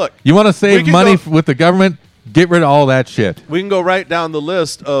 Look, You want to we save can money go- with the government? Get rid of all that shit. we can go right down the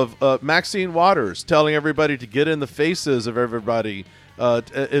list of Maxine Waters telling everybody to get in the faces of everybody.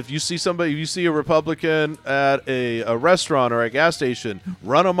 If you see a Republican at a restaurant or a gas station,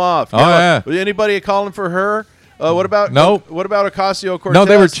 run them off. Oh, yeah. Anybody calling for her? What about Nope. What about Ocasio-Cortez? No,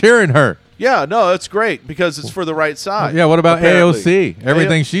 they were cheering her. Yeah, no, it's great because it's for the right side. Yeah, what about apparently. AOC?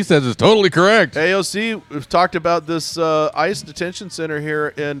 Everything she says is totally correct. AOC talked about this ICE detention center here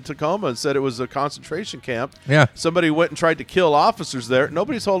in Tacoma and said it was a concentration camp. Yeah. Somebody went and tried to kill officers there.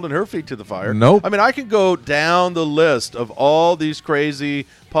 Nobody's holding her feet to the fire. Nope. I mean, I can go down the list of all these crazy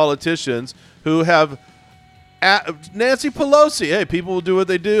politicians who have Nancy Pelosi. Hey, people will do what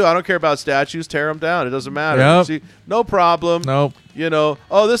they do. I don't care about statues. Tear them down. It doesn't matter. Yep. See, no problem. Nope. You know.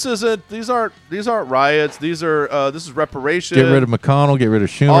 Oh, this isn't. These aren't riots. These are. This is reparation. Get rid of McConnell. Get rid of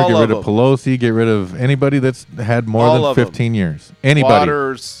Schumer. All Get of rid of them. Pelosi. Get rid of anybody that's had more All than of them. 15 years. Anybody.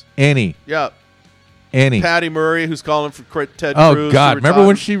 Waters. Any. Yeah. Any. Patty Murray, who's calling for Ted Oh Cruz. God! to Remember when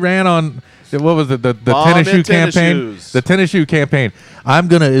retire. she ran on? What was it? The Mom tennis in shoe tennis campaign. shoes. The tennis shoe campaign. I'm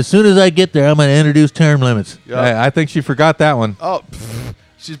gonna as soon as I get there, I'm gonna introduce term limits. Yeah. I think she forgot that one. Oh,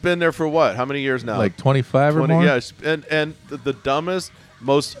 she's been there for what? How many years now? Like 25 or more. Yeah, and the dumbest,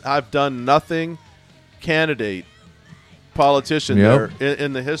 most I've done nothing candidate politician Yep. there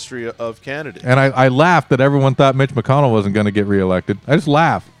in the history of candidates. And I laughed that everyone thought Mitch McConnell wasn't going to get reelected. I just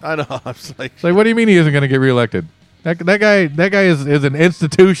laugh. I know. I was like, It's like, what do you mean he isn't going to get reelected? That guy is an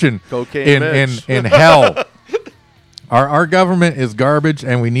institution Cocaine in Mitch. hell. Our government is garbage,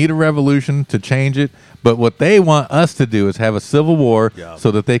 and we need a revolution to change it. But what they want us to do is have a civil war Yeah. so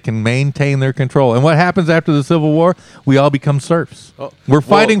that they can maintain their control. And what happens after the civil war? We all become serfs. Oh, We're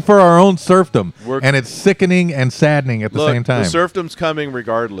fighting well, for our own serfdom, we're- and it's sickening and saddening at the look, same time. the serfdom's coming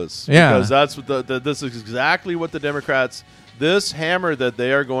regardless. Yeah. Because that's what this is exactly what the Democrats. This hammer that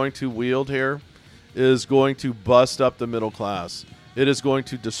they are going to wield here is going to bust up the middle class. It is going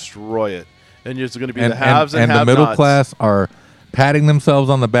to destroy it, and it's going to be the haves and the have-nots. middle class are patting themselves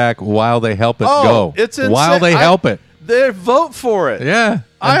on the back while they help it Oh, go. it's insane. While they help it. They vote for it. Yeah.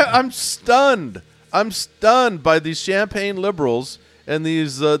 I'm stunned. I'm stunned by these champagne liberals and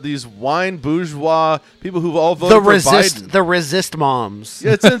these wine bourgeois people who've all voted for Biden. The resist moms.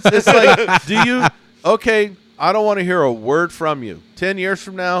 It's like, do you? Okay, I don't want to hear a word from you. 10 years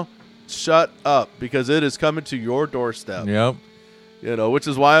from now, shut up, because it is coming to your doorstep. Yep. You know, which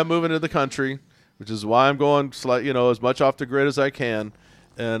is why I'm moving to the country, which is why I'm going as much off the grid as I can,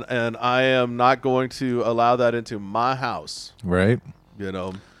 and I am not going to allow that into my house. Right. You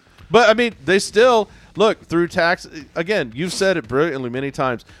know, but I mean, they still look through tax. Again, you've said it brilliantly many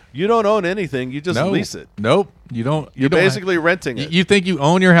times. You don't own anything; you just lease it. Nope. You don't. You're don't basically renting it. You think you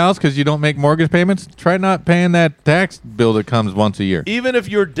own your house because you don't make mortgage payments? Try not paying that tax bill that comes once a year. Even if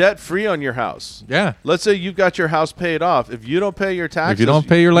you're debt free on your house. Yeah. Let's say you've got your house paid off. If you don't pay your taxes, If you don't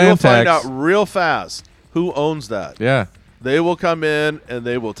pay your land you'll find tax. out real fast who owns that. Yeah. They will come in and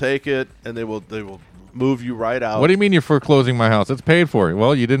they will take it and they will move you right out. What do you mean you're foreclosing my house? It's paid for.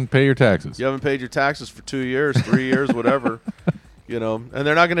 Well, you didn't pay your taxes. You haven't paid your taxes for 2 years, 3 years, whatever. You know, and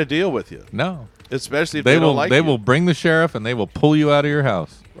they're not going to deal with you, No. especially if They don't will. like They you. will bring the sheriff and they will pull you out of your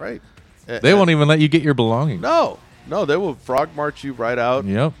house. Right. They won't even let you get your belongings. No, they will frog march you right out.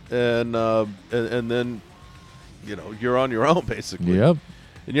 Yep. And then, you're on your own basically. Yep.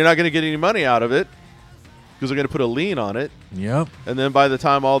 And you're not going to get any money out of it because they're going to put a lien on it. Yep. And then by the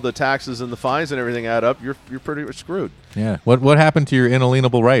time all the taxes and the fines and everything add up, you're pretty much screwed. Yeah. What happened to your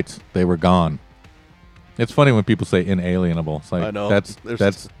inalienable rights? They were gone. It's funny when people say inalienable. It's like I know. that's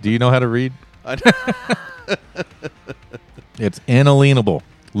There's- do you know how to read? I know. It's inalienable.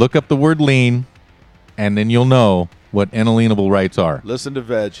 Look up the word lien and then you'll know what inalienable rights are. Listen to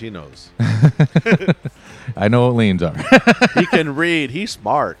Veg. He knows. I know what liens are. He can read. He's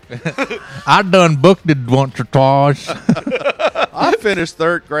smart. I done booked it once or twice. I finished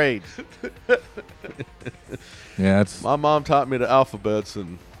 3rd grade. Yeah, it's My mom taught me the alphabets,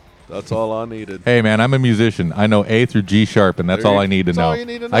 and that's all I needed. hey man, I'm a musician. I know A through G sharp, and that's There all you- I need to that's know. all you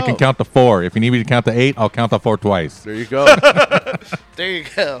need to I can know. count to 4. If you need me to count to 8, I'll count to 4 twice. There you go. There you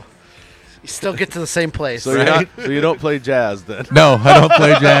go. You still get to the same place. So, so you don't play jazz then? No, I don't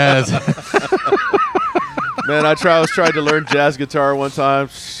play jazz. Man, I tried to learn jazz guitar one time.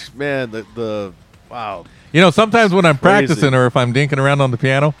 Man, the wow. You know, sometimes when I'm Crazy. practicing or if I'm dinking around on the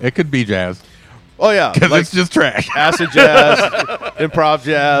piano, it could be jazz Oh yeah, because like it's just trash. acid jazz, improv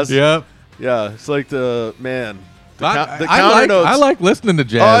jazz. Yep. Yeah, it's like the I counter like, notes. I like listening to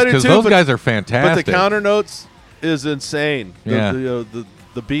Oh, I jazz do because too, those but- guys are but fantastic. the counter notes is insane. Yeah.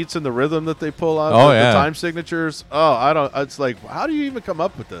 The beats and the rhythm that they pull out. Oh, the yeah. time signatures. Oh, I don't. It's like, how do you even come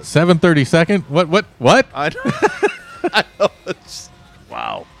up with this? 7/32. What? I know. I know. It's,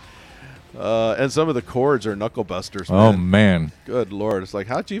 wow. And some of the chords are knuckle busters. Oh Man. man. Good Lord. It's like,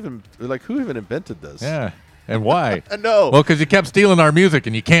 who even invented this? Yeah. And why? I know. Well, because you kept stealing our music,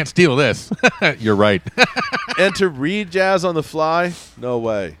 and you can't steal this. You're right. And to read jazz on the fly, no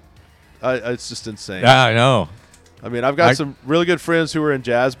way. It's just insane. Yeah, I know. I mean, I've got some really good friends who were in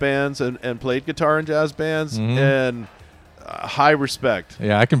jazz bands and played guitar in jazz bands, and high respect.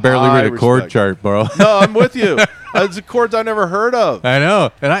 Yeah, I can barely High read a chord respect. chart, bro. No, I'm with you. It's chords I never heard of. I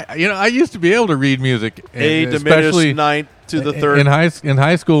know, and I used to be able to read music, A especially diminished ninth to the third. In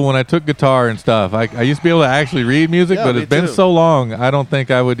high school, when I took guitar and stuff, I used to be able to actually read music, Yeah, but me it's been too. so long, I don't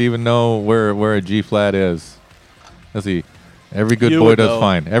think I would even know where a G flat is. Let's see. Every good You boy would does know.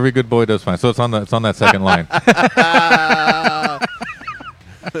 fine. Every good boy does fine. So it's on that second line.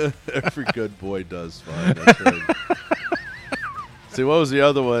 Every good boy does fine. That's right. See, what was the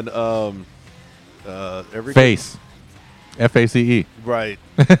other one? Every Face. FACE. Right.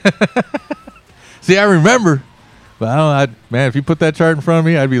 See, I remember. But man, if you put that chart in front of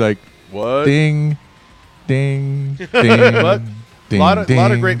me, I'd be like, What? ding, ding, ding, What? ding, lot of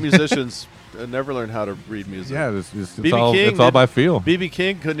ding. great musicians never learned how to read music. Yeah, it's B.B. all King it's all did- by feel. B.B.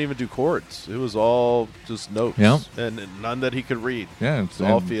 King couldn't even do chords. It was all just notes, Yeah. and none that he could read. Yeah, It's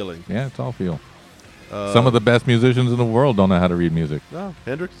all feeling. Yeah, it's all feel. Some of the best musicians in the world don't know how to read music. No,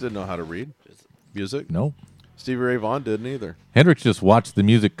 Hendrix didn't know how to read music. No. Stevie Ray Vaughan didn't either. Hendrix just watched the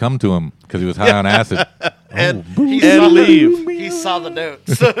music come to him because he was high on acid. And He and saw leave. He saw the notes.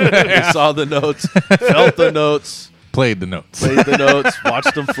 He saw the notes, felt the notes, Played the notes. played the notes,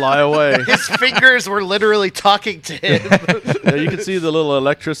 watched them fly away. His fingers were literally talking to him. Yeah, you can see the little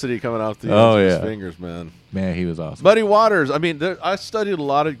electricity coming off the ends Oh, of his yeah. fingers, man. Man, he was awesome. Muddy Waters. I mean, I studied a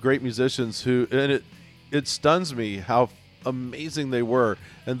lot of great musicians who, and it stuns me how amazing they were,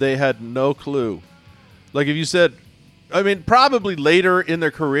 and they had no clue. Like if you said, I mean, probably later in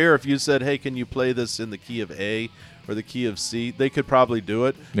their career, if you said, "Hey, can you play this in the key of A or the key of C?" they could probably do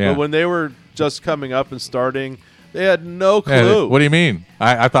it. Yeah. But when they were just coming up and starting, they had no Yeah, clue. what do you mean?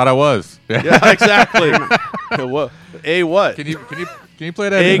 I thought I was. Yeah, exactly. What? A what? Can you play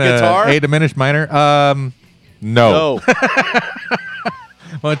that A in guitar? A diminished minor? No. No,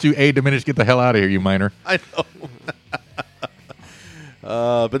 Why don't you A diminished get the hell out of here, you minor? I know.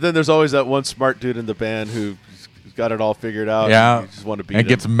 But then there's always that one smart dude in the band who's got it all figured out. Yeah. and you just want to beat And him.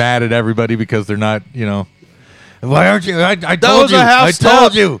 gets mad at everybody because they're not, Why aren't you? I was told you. a half I step.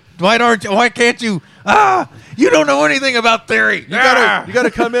 told you. Why can't you? You don't know anything about theory. You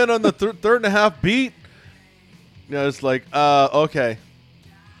gotta come in on the third and a half beat. Yeah, it's like, okay.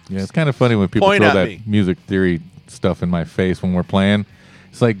 Yeah, it's kind of funny when people Point throw at that me. music theory stuff in my face when we're playing.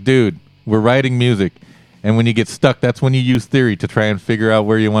 It's like, dude, we're writing music, and when you get stuck, that's when you use theory to try and figure out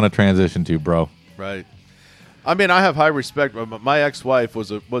where you want to transition to, bro. Right. I mean, I have high respect. My ex-wife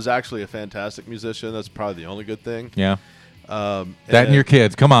was actually a fantastic musician. That's probably the only good thing. Yeah. That That and your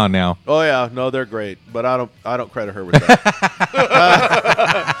kids. Come on now. Oh yeah, no, they're great, but I don't credit her with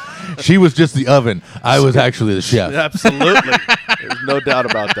that. She was just the oven. I was actually the chef. Absolutely, there's no doubt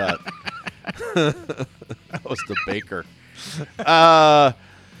about that. That was the baker.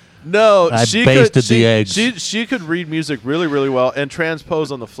 No, I she basted could. the eggs. She could read music really, really well and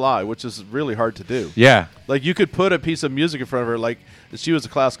transpose on the fly, which is really hard to do. Yeah. Like you could put a piece of music in front of her, like she was a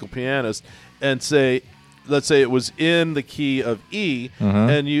classical pianist, and say, let's say it was in the key of E,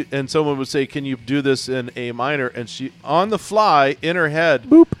 and someone would say, "Can you do this in A minor?" And she, on the fly, in her head,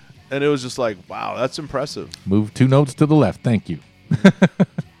 Boop. and it was just like, wow, that's impressive. Move 2 notes to the left. Thank you.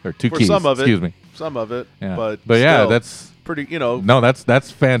 Or 2 For keys. some of it, Excuse me. some of it, Yeah. but yeah, still, that's pretty. no,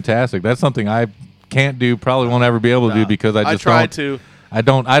 that's fantastic. That's something I can't do. Probably won't ever be able to do because I just tried don't. to. I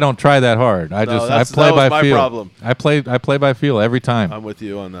don't try that hard. I that play was by my feel. problem. I play by feel every time. I'm with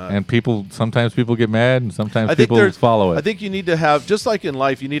you on that. And sometimes people get mad, and sometimes I think people follow it. I think you need to have, just like in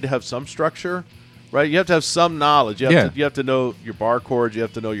life, you need to have some structure, right? You have to have some knowledge. You have to know your bar chords. You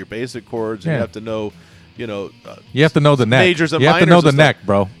have to know your basic chords. And Yeah. you have to know, you have to know the neck. majors and you have to minors know and the stuff. neck,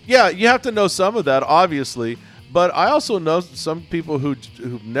 bro. Yeah, you have to know some of that, obviously. But I also know some people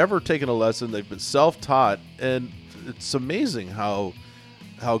who've never taken a lesson. They've been self-taught, and it's amazing how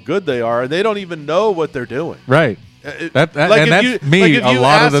good they are, and they don't even know what they're doing. Right. Like and if that's you- me like if a you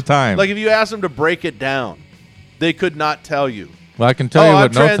lot of asked- the time. Like if you ask them to break it down, they could not tell you. Well, I can tell you I'm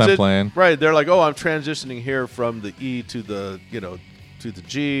what notes I'm playing. Right, they're like, oh, I'm transitioning here from the E to the to the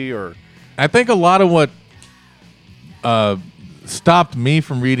G, or I think a lot of what stopped me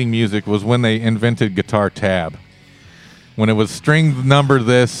from reading music was when they invented guitar tab. When it was string number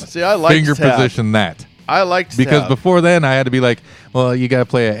this, See, I liked finger tab. position that. I liked Because tab. before then, I had to be like, well, you got to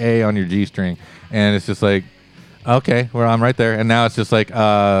play an A on your G string. And it's just like, okay, well, I'm right there. And now it's just like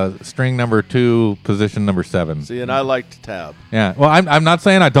string number 2, position number 7. See, and I liked tab. Yeah. Well, I'm not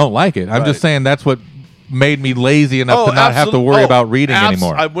saying I don't like it. I'm just Right. saying that's what made me lazy enough to not have to worry about reading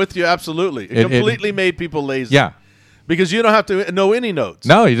anymore. I'm with you absolutely. It It- completely made people lazy. Yeah. Because you don't have to know any notes.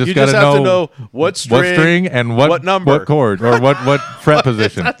 No, you just got to have know to know what string, and what number, what chord, or what fret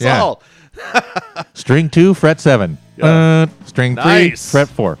position. That's yeah. all. String 2, fret 7. Yeah. String 3, Nice. fret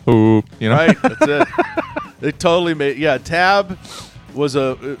 4. Ooh, Right, that's it. It totally made. Yeah, tab was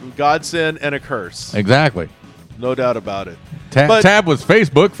a godsend and a curse. Exactly. no doubt about it. Tab, Tab was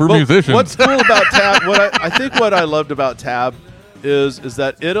Facebook for But musicians. What's cool about Tab? I think what I loved about Tab is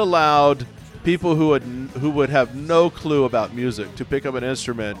that it allowed people who would have no clue about music to pick up an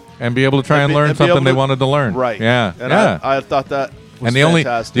instrument and be able to try and be learn able something they to- wanted to learn. Right. Yeah. And yeah. I thought that was and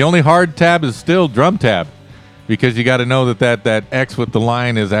fantastic. the only hard tab is still drum tab, because you got to know that X with the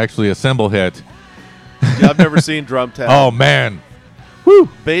line is actually a cymbal hit. Yeah, I've never seen drum tab. Oh man. Woo.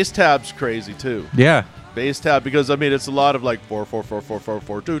 Bass tab's crazy too. Yeah. Bass tab, because I mean it's a lot of like 4 4 4 4 4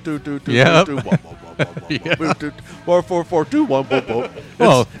 4 2 2 2 2 Yep. 2 1 1 1 4 4 4 2 1 1 1.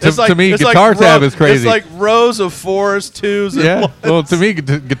 Well, to me, it's guitar tab is crazy. It's like rows of 4s, 2s, and Yeah. 1s. Well, to me,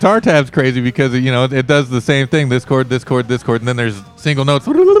 guitar tab's crazy because it does the same thing. This chord, this chord, this chord, and then there's single notes.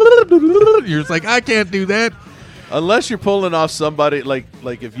 You're just like, I can't do that. Unless you're pulling off somebody like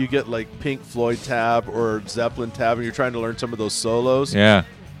if you get like Pink Floyd tab or Zeppelin tab and you're trying to learn some of those solos. Yeah.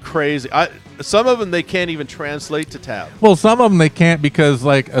 Crazy. Some of them they can't even translate to tab. Well, some of them they can't because,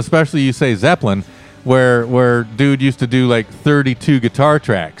 like, especially you say Zeppelin, where dude used to do like 32 guitar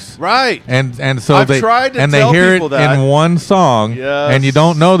tracks. Right. And so I've they tried to and they tell hear it people that. in one song, Yes. and you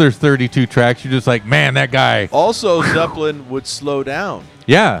don't know there's 32 tracks. You're just like, man, that guy. Also, Zeppelin would slow down.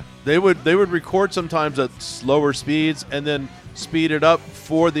 Yeah. They would record sometimes at slower speeds and then speed it up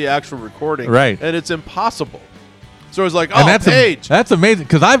for the actual recording. Right. And it's impossible. So it's like, And oh, Paige. that's amazing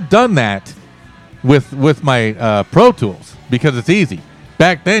because I've done that with my Pro Tools because it's easy.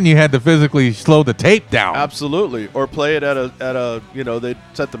 Back then, you had to physically slow the tape down. Absolutely. Or play it at a they'd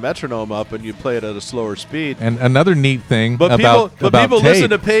set the metronome up and you play it at a slower speed. And another neat thing But about people tape, listen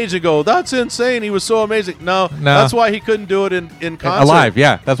to Paige and go, "That's insane! He was so amazing." No, that's why he couldn't do it in concert. live.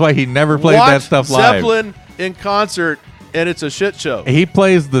 Yeah, that's why he never played Watch that stuff live. Zeppelin in concert, and it's a shit show. He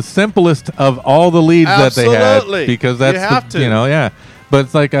plays the simplest of all the leads that they Absolutely. had because You that's have to. yeah. But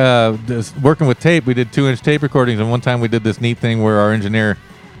it's like just working with tape. We did 2-inch tape recordings, and one time we did this neat thing where our engineer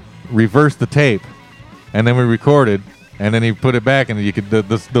reversed the tape, and then we recorded, and then he put it back, and you could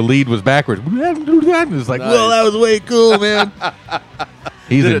the lead was backwards. It's like, well, that was way cool, man.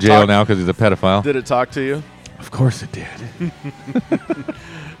 He's Did in it jail talk- now because he's a pedophile. Did it talk to you? Of course it did.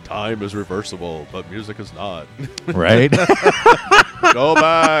 Time is reversible, but music is not. Right? Go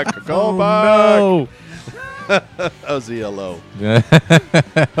back. Go back. No. That was ELO.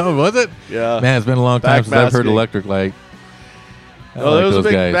 Oh, was it? Yeah. Man, it's been a long time since I've heard Backmasking. Electric Light. I Oh, like there was a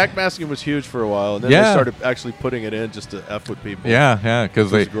those big guys. backmasking was huge for a while, and then Yeah. they started actually putting it in just to f with people. Yeah,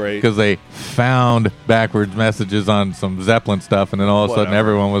 because Which was great. they found backwards messages on some Zeppelin stuff, and then all of a sudden Whatever.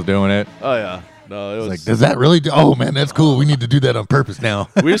 everyone was doing it. Oh yeah. No, it was. Like, does that really? Oh man, that's cool. We need to do that on purpose now.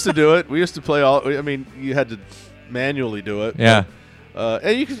 We used to do it. We used to play all. I mean, you had to manually do it. Yeah,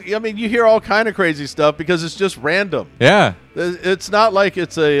 And you hear all kind of crazy stuff because it's just random. yeah. It's not like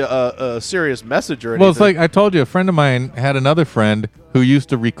it's a serious message or anything. Well, it's like I told you, a friend of mine had another friend who used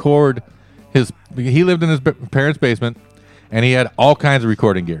to record his. He lived in his parents' basement, and he had all kinds of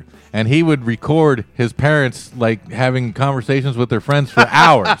recording gear. And he would record his parents like having conversations with their friends for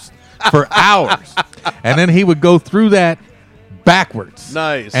hours, and then he would go through that backwards.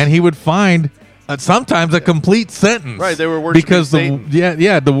 Nice. And he would find sometimes a complete sentence. Right, they were worshiping because Satan.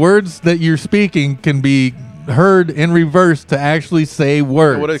 the words that you're speaking can be heard in reverse to actually say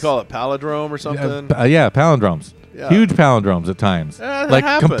words. what do they call it? Palindrome or something? Yeah, palindromes. Yeah. Huge palindromes at times. Yeah, that like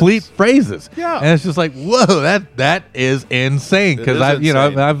happens. complete phrases. Yeah. And it's just like, whoa, that is insane. It Because is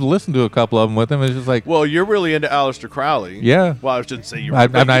insane. I've listened to a couple of them with him. It's just like, Well, you're really into Aleister Crowley. Yeah. Well, I shouldn't say you're.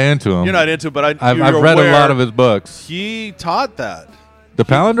 I'm not into him. You're not into, but I've you're read a aware lot of his books. He taught that. The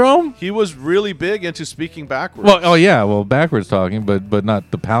palindrome? He was really big into speaking backwards. Well, oh yeah, well backwards talking, but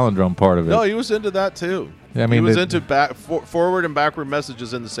not the palindrome part of it. No, he was into that too. I mean, he was the- into forward and backward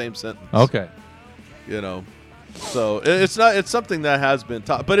messages in the same sentence. Okay. You know, so it's not. It's something that has been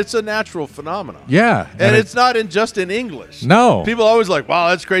taught, but it's a natural phenomenon. Yeah. and it's not just in English. No. People always like, "Wow,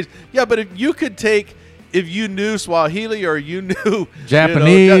 that's crazy." Yeah, but if you could take. If you knew Swahili or you knew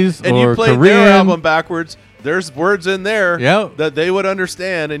Japanese and or you played Korean. their album backwards, there's words in there Yep. that they would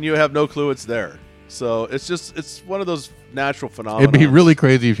understand, and you have no clue it's there. So it's one of those natural phenomena. It'd be really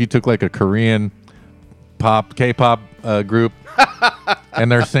crazy if you took like a Korean K-pop group,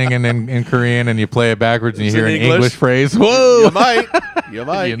 and they're singing in Korean, and you play it backwards, and you It's hear in an English? English phrase. Whoa! You might. You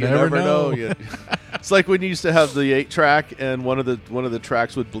You never know. It's like when you used to have the 8-track, and one of the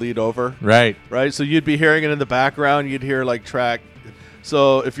tracks would bleed over. Right. Right. So you'd be hearing it in the background. You'd hear like track.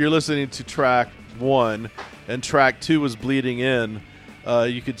 So if you're listening to track 1 and track 2 was bleeding in,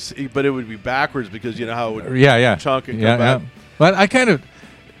 you could see, but it would be backwards because you know how it would Yeah. chunk and come yeah, back. yeah. But I kind of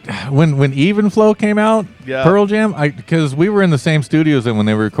when Even Flow came out, Yeah. Pearl Jam, because we were in the same studios and when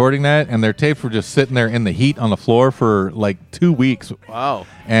they were recording that, and their tapes were just sitting there in the heat on the floor for like 2 weeks. Wow.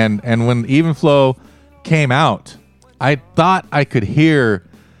 And when Even Flow came out, I thought I could hear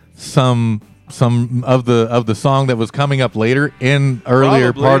some of the song that was coming up later in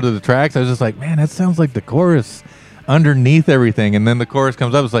earlier Probably. part of the tracks. I was just like, man, that sounds like the chorus underneath everything, and then the chorus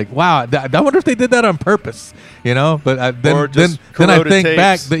comes up. It's like, wow, I wonder if they did that on purpose, you know? But Or then just I corroded think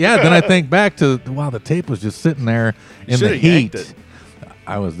back, tapes. then I think back to wow, the tape was just sitting there in the shoulda heat. yanked it.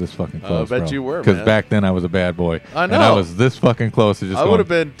 I was this fucking close. bet bro. you were, because man. back then I was a bad boy. I and I know. was this fucking close to just. I going, would have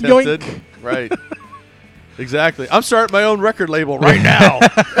been tempted. yoink. Right. Exactly. I'm starting my own record label right now.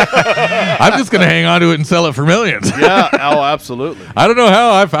 I'm just gonna hang on to it and sell it for millions. Yeah. Oh, absolutely. I don't know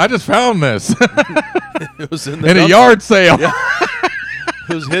how. I just found this It was in the in a dumpster. yard sale.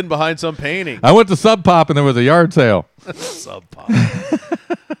 It was hidden behind some painting. I went to Sub Pop and there was a yard sale. Sub Pop.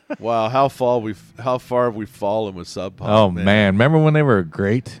 Wow, how far have we fallen with Sub Pop? Oh man. Remember when they were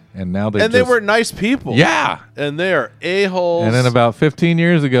great and now they're And just, they were nice people. yeah. And they're a-holes. And then about 15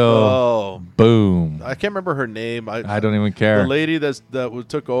 years ago, Oh, boom. I can't remember her name. I don't even care. The lady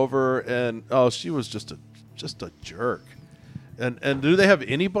took over, and she was just a jerk. And do they have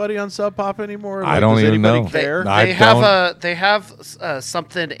anybody on Sub Pop anymore? I don't does even anybody know. Care? I They have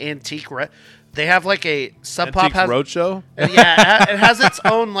something antique. They have like a Sub Pop Antiques Roadshow. Yeah, it has its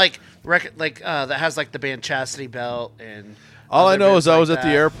own like record, that has like the band Chastity Belt and. All I other know bands is I was like at the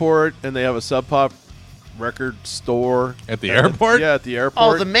that. airport, and they have a Sub Pop record store At the airport? Yeah, at the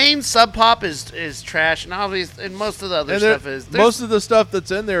airport. Oh, the main Sub Pop is trash, and obviously, and most of the other And stuff is most of the stuff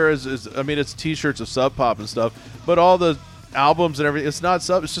that's in there is I mean, it's T-shirts of Sub Pop and stuff, but all the albums and everything, it's not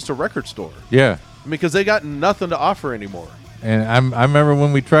Sub. It's just a record store. Yeah. I mean, because they got nothing to offer anymore. And I remember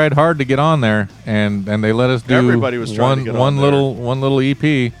when we tried hard to get on there, and they let us do Everybody was trying to get on there. one little EP,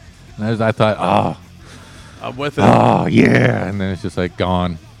 and I thought, I'm with it. oh yeah, and then it's just like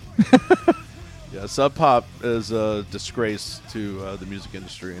gone. Yeah, Sub Pop is a disgrace to the music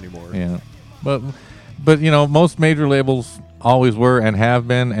industry anymore. Yeah, but you know, most major labels always were and have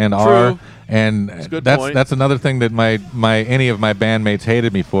been and are, and a good that's point. that's another thing that any of my bandmates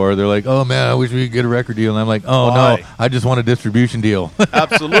hated me for. They're like, oh man, I wish we could get a record deal, and I'm like, oh Why? no, I just want a distribution deal.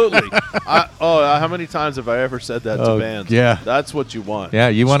 Absolutely. How many times have I ever said that to Oh, bands? yeah. That's what you want. Yeah,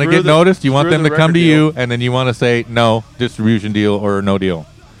 you want to Screw get the- noticed. You want screw them the to come record to deal. you, and then you want to say no distribution deal or no deal,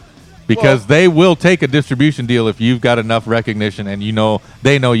 because Well- they will take a distribution deal if you've got enough recognition and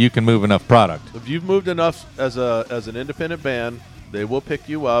they know you can move enough product. If you've moved enough as an independent band, they will pick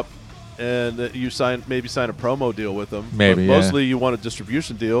you up, and you maybe sign a promo deal with them. Maybe, but yeah. mostly you want a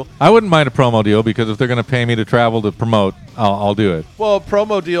distribution deal. I wouldn't mind a promo deal because if they're going to pay me to travel to promote, I'll do it. Well, a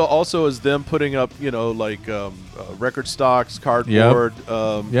promo deal also is them putting up, record stocks, cardboard,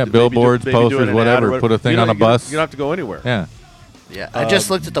 billboards, maybe doing posters, an whatever. ad Put a thing on a bus. You don't have to go anywhere. Yeah. Yeah, I just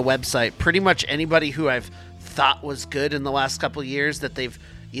looked at the website. Pretty much anybody who I've thought was good in the last couple of years that they've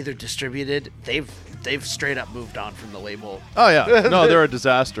either distributed, they've straight up moved on from the label. Oh yeah, no, they're a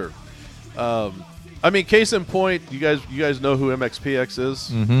disaster. I mean, case in point, you guys know who MXPX is,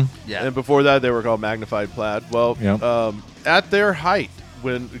 Mm-hmm. Yeah, and before that they were called Magnified Plaid. Well, Yep. at their height,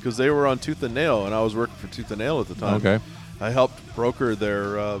 because they were on Tooth and Nail, and I was working for Tooth and Nail at the time. Okay. I helped broker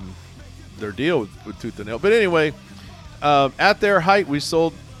their deal with Tooth and Nail. But anyway, at their height, we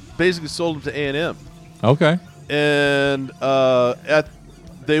basically sold them to A&M. Okay. And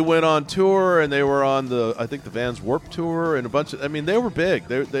they went on tour, and they were on the Vans Warp Tour, and a bunch of. I mean, they were big.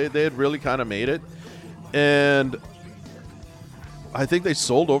 They had really kind of made it, and I think they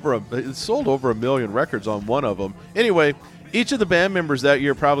sold over a million records on one of them. Anyway, each of the band members that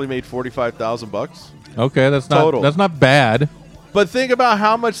year probably made $45,000. Okay, that's Total. not bad. But think about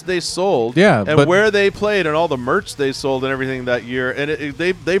how much they sold, Yeah, and but- where they played, and all the merch they sold, and everything that year. And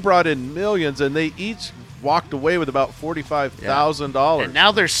they brought in millions, and they each walked away with about $45,000. and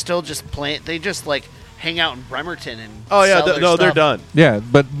now they're still just playing. They just like hang out in Bremerton and Oh yeah, sell their they're stuff. done. Yeah,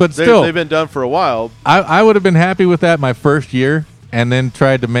 but still, They've been done for a while. I would have been happy with that my first year, and then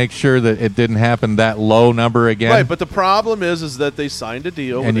tried to make sure that it didn't happen that low number again. Right, but the problem is that they signed a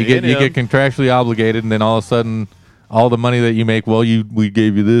deal and with you get A&M. contractually obligated, and then all of a sudden, all the money that you make, we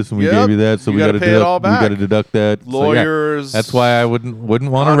gave you this and we Yep, gave you that, so you we gotta got to pay it all deduct. We got to back. deduct that. So, yeah, Lawyers. that's why I wouldn't want a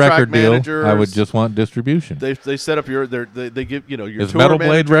contract record deal. I would managers. just want distribution. They set up they give your Is tour Metal Blade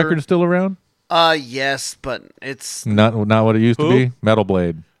manager. Records still around? Yes, but it's Not what it used to Who? be. Metal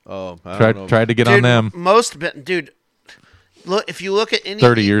Blade. Oh, I don't know. Tried to get on them. Dude, look, if you look at any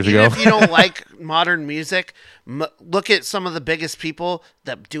 30 years even ago. if you don't like modern music, look at some of the biggest people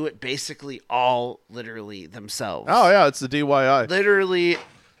that do it basically all literally themselves. Oh yeah, it's the DIY. Literally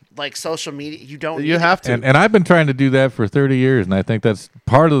like social media. You don't. You need have to. And I've been trying to do that for 30 years, and I think that's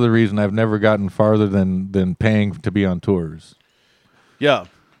part of the reason I've never gotten farther than paying to be on tours. Yeah.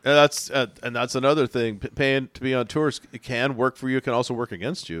 And that's another thing. Paying to be on tours, it can work for you. It can also work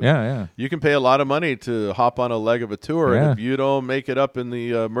against you. Yeah. You can pay a lot of money to hop on a leg of a tour, Yeah. and if you don't make it up in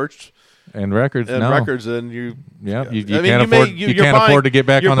the merch And records, and no. records, then you can't afford to get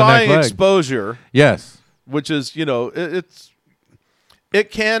back on the next You're buying leg. exposure, Yes. which is it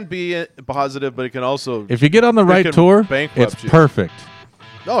can be positive, but it can also If you get on the right can tour, bankrupt it's you. perfect.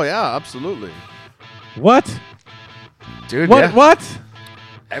 Oh yeah, absolutely. What? dude. What? Yeah. What?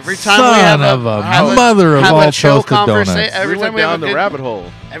 Every time Son we have of a have mother of have all a chill toasted donuts. Every We time went we have down a the good, rabbit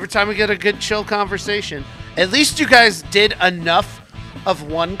hole. every time we get a good chill conversation, at least you guys did enough of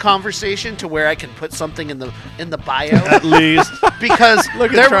one conversation to where I can put something in the bio. At least Because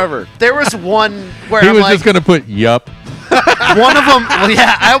Look at Trevor. There was one where He I'm was like, just going to put yup. one of them. Well,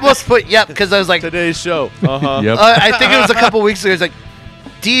 yeah, I almost put yep because I was like, today's show. Uh-huh. Yep. I think it was a couple weeks ago. It was like,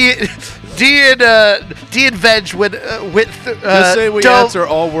 D and Veg would Just say we answer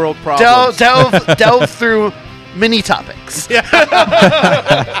all world problems. delve through mini topics.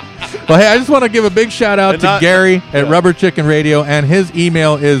 Well, hey, I just want to give a big shout out And to not- Gary at yeah. Rubber Chicken Radio, and his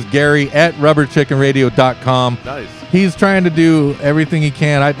email is gary@rubberchickenradio.com. Nice. He's trying to do everything he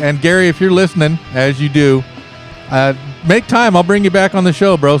can. And Gary, if you're listening, as you do, make time. I'll bring you back on the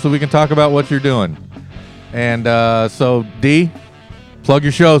show, bro, so we can talk about what you're doing. And so, D, plug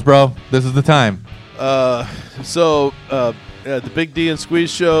your shows, bro. This is the time. The Big D and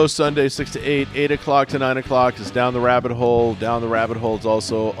Squeeze Show, Sunday 6 to 8, 8 o'clock to 9 o'clock is Down the Rabbit Hole. Down the Rabbit Hole is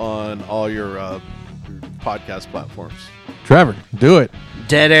also on all your podcast platforms. Trevor, do it.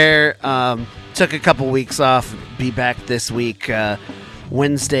 Dead Air took a couple weeks off. Be back this week.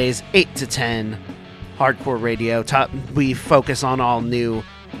 Wednesdays 8 to 10. Hardcore Radio. We focus on all new,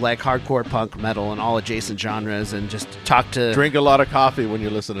 like hardcore punk, metal, and all adjacent genres, and just talk to Drink a lot of coffee when you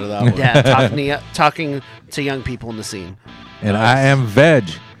listen to that one. yeah, talking to young people in the scene. And I am Veg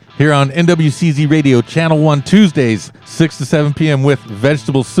here on NWCZ Radio, Channel 1, Tuesdays, 6 to 7 p.m. with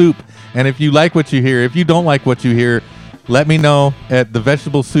Vegetable Soup. And if you like what you hear, if you don't like what you hear, let me know at the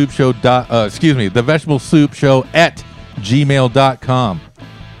Vegetable Soup Show. The Vegetable Soup Show at gmail.com.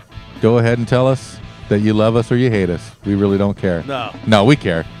 Go ahead and tell us that you love us or you hate us. We really don't care. No, we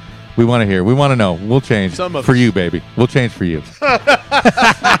care. We want to hear. We want to know. We'll change Some of for us. you, baby. We'll change for you. Have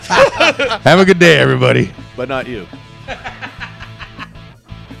a good day, everybody. But not you.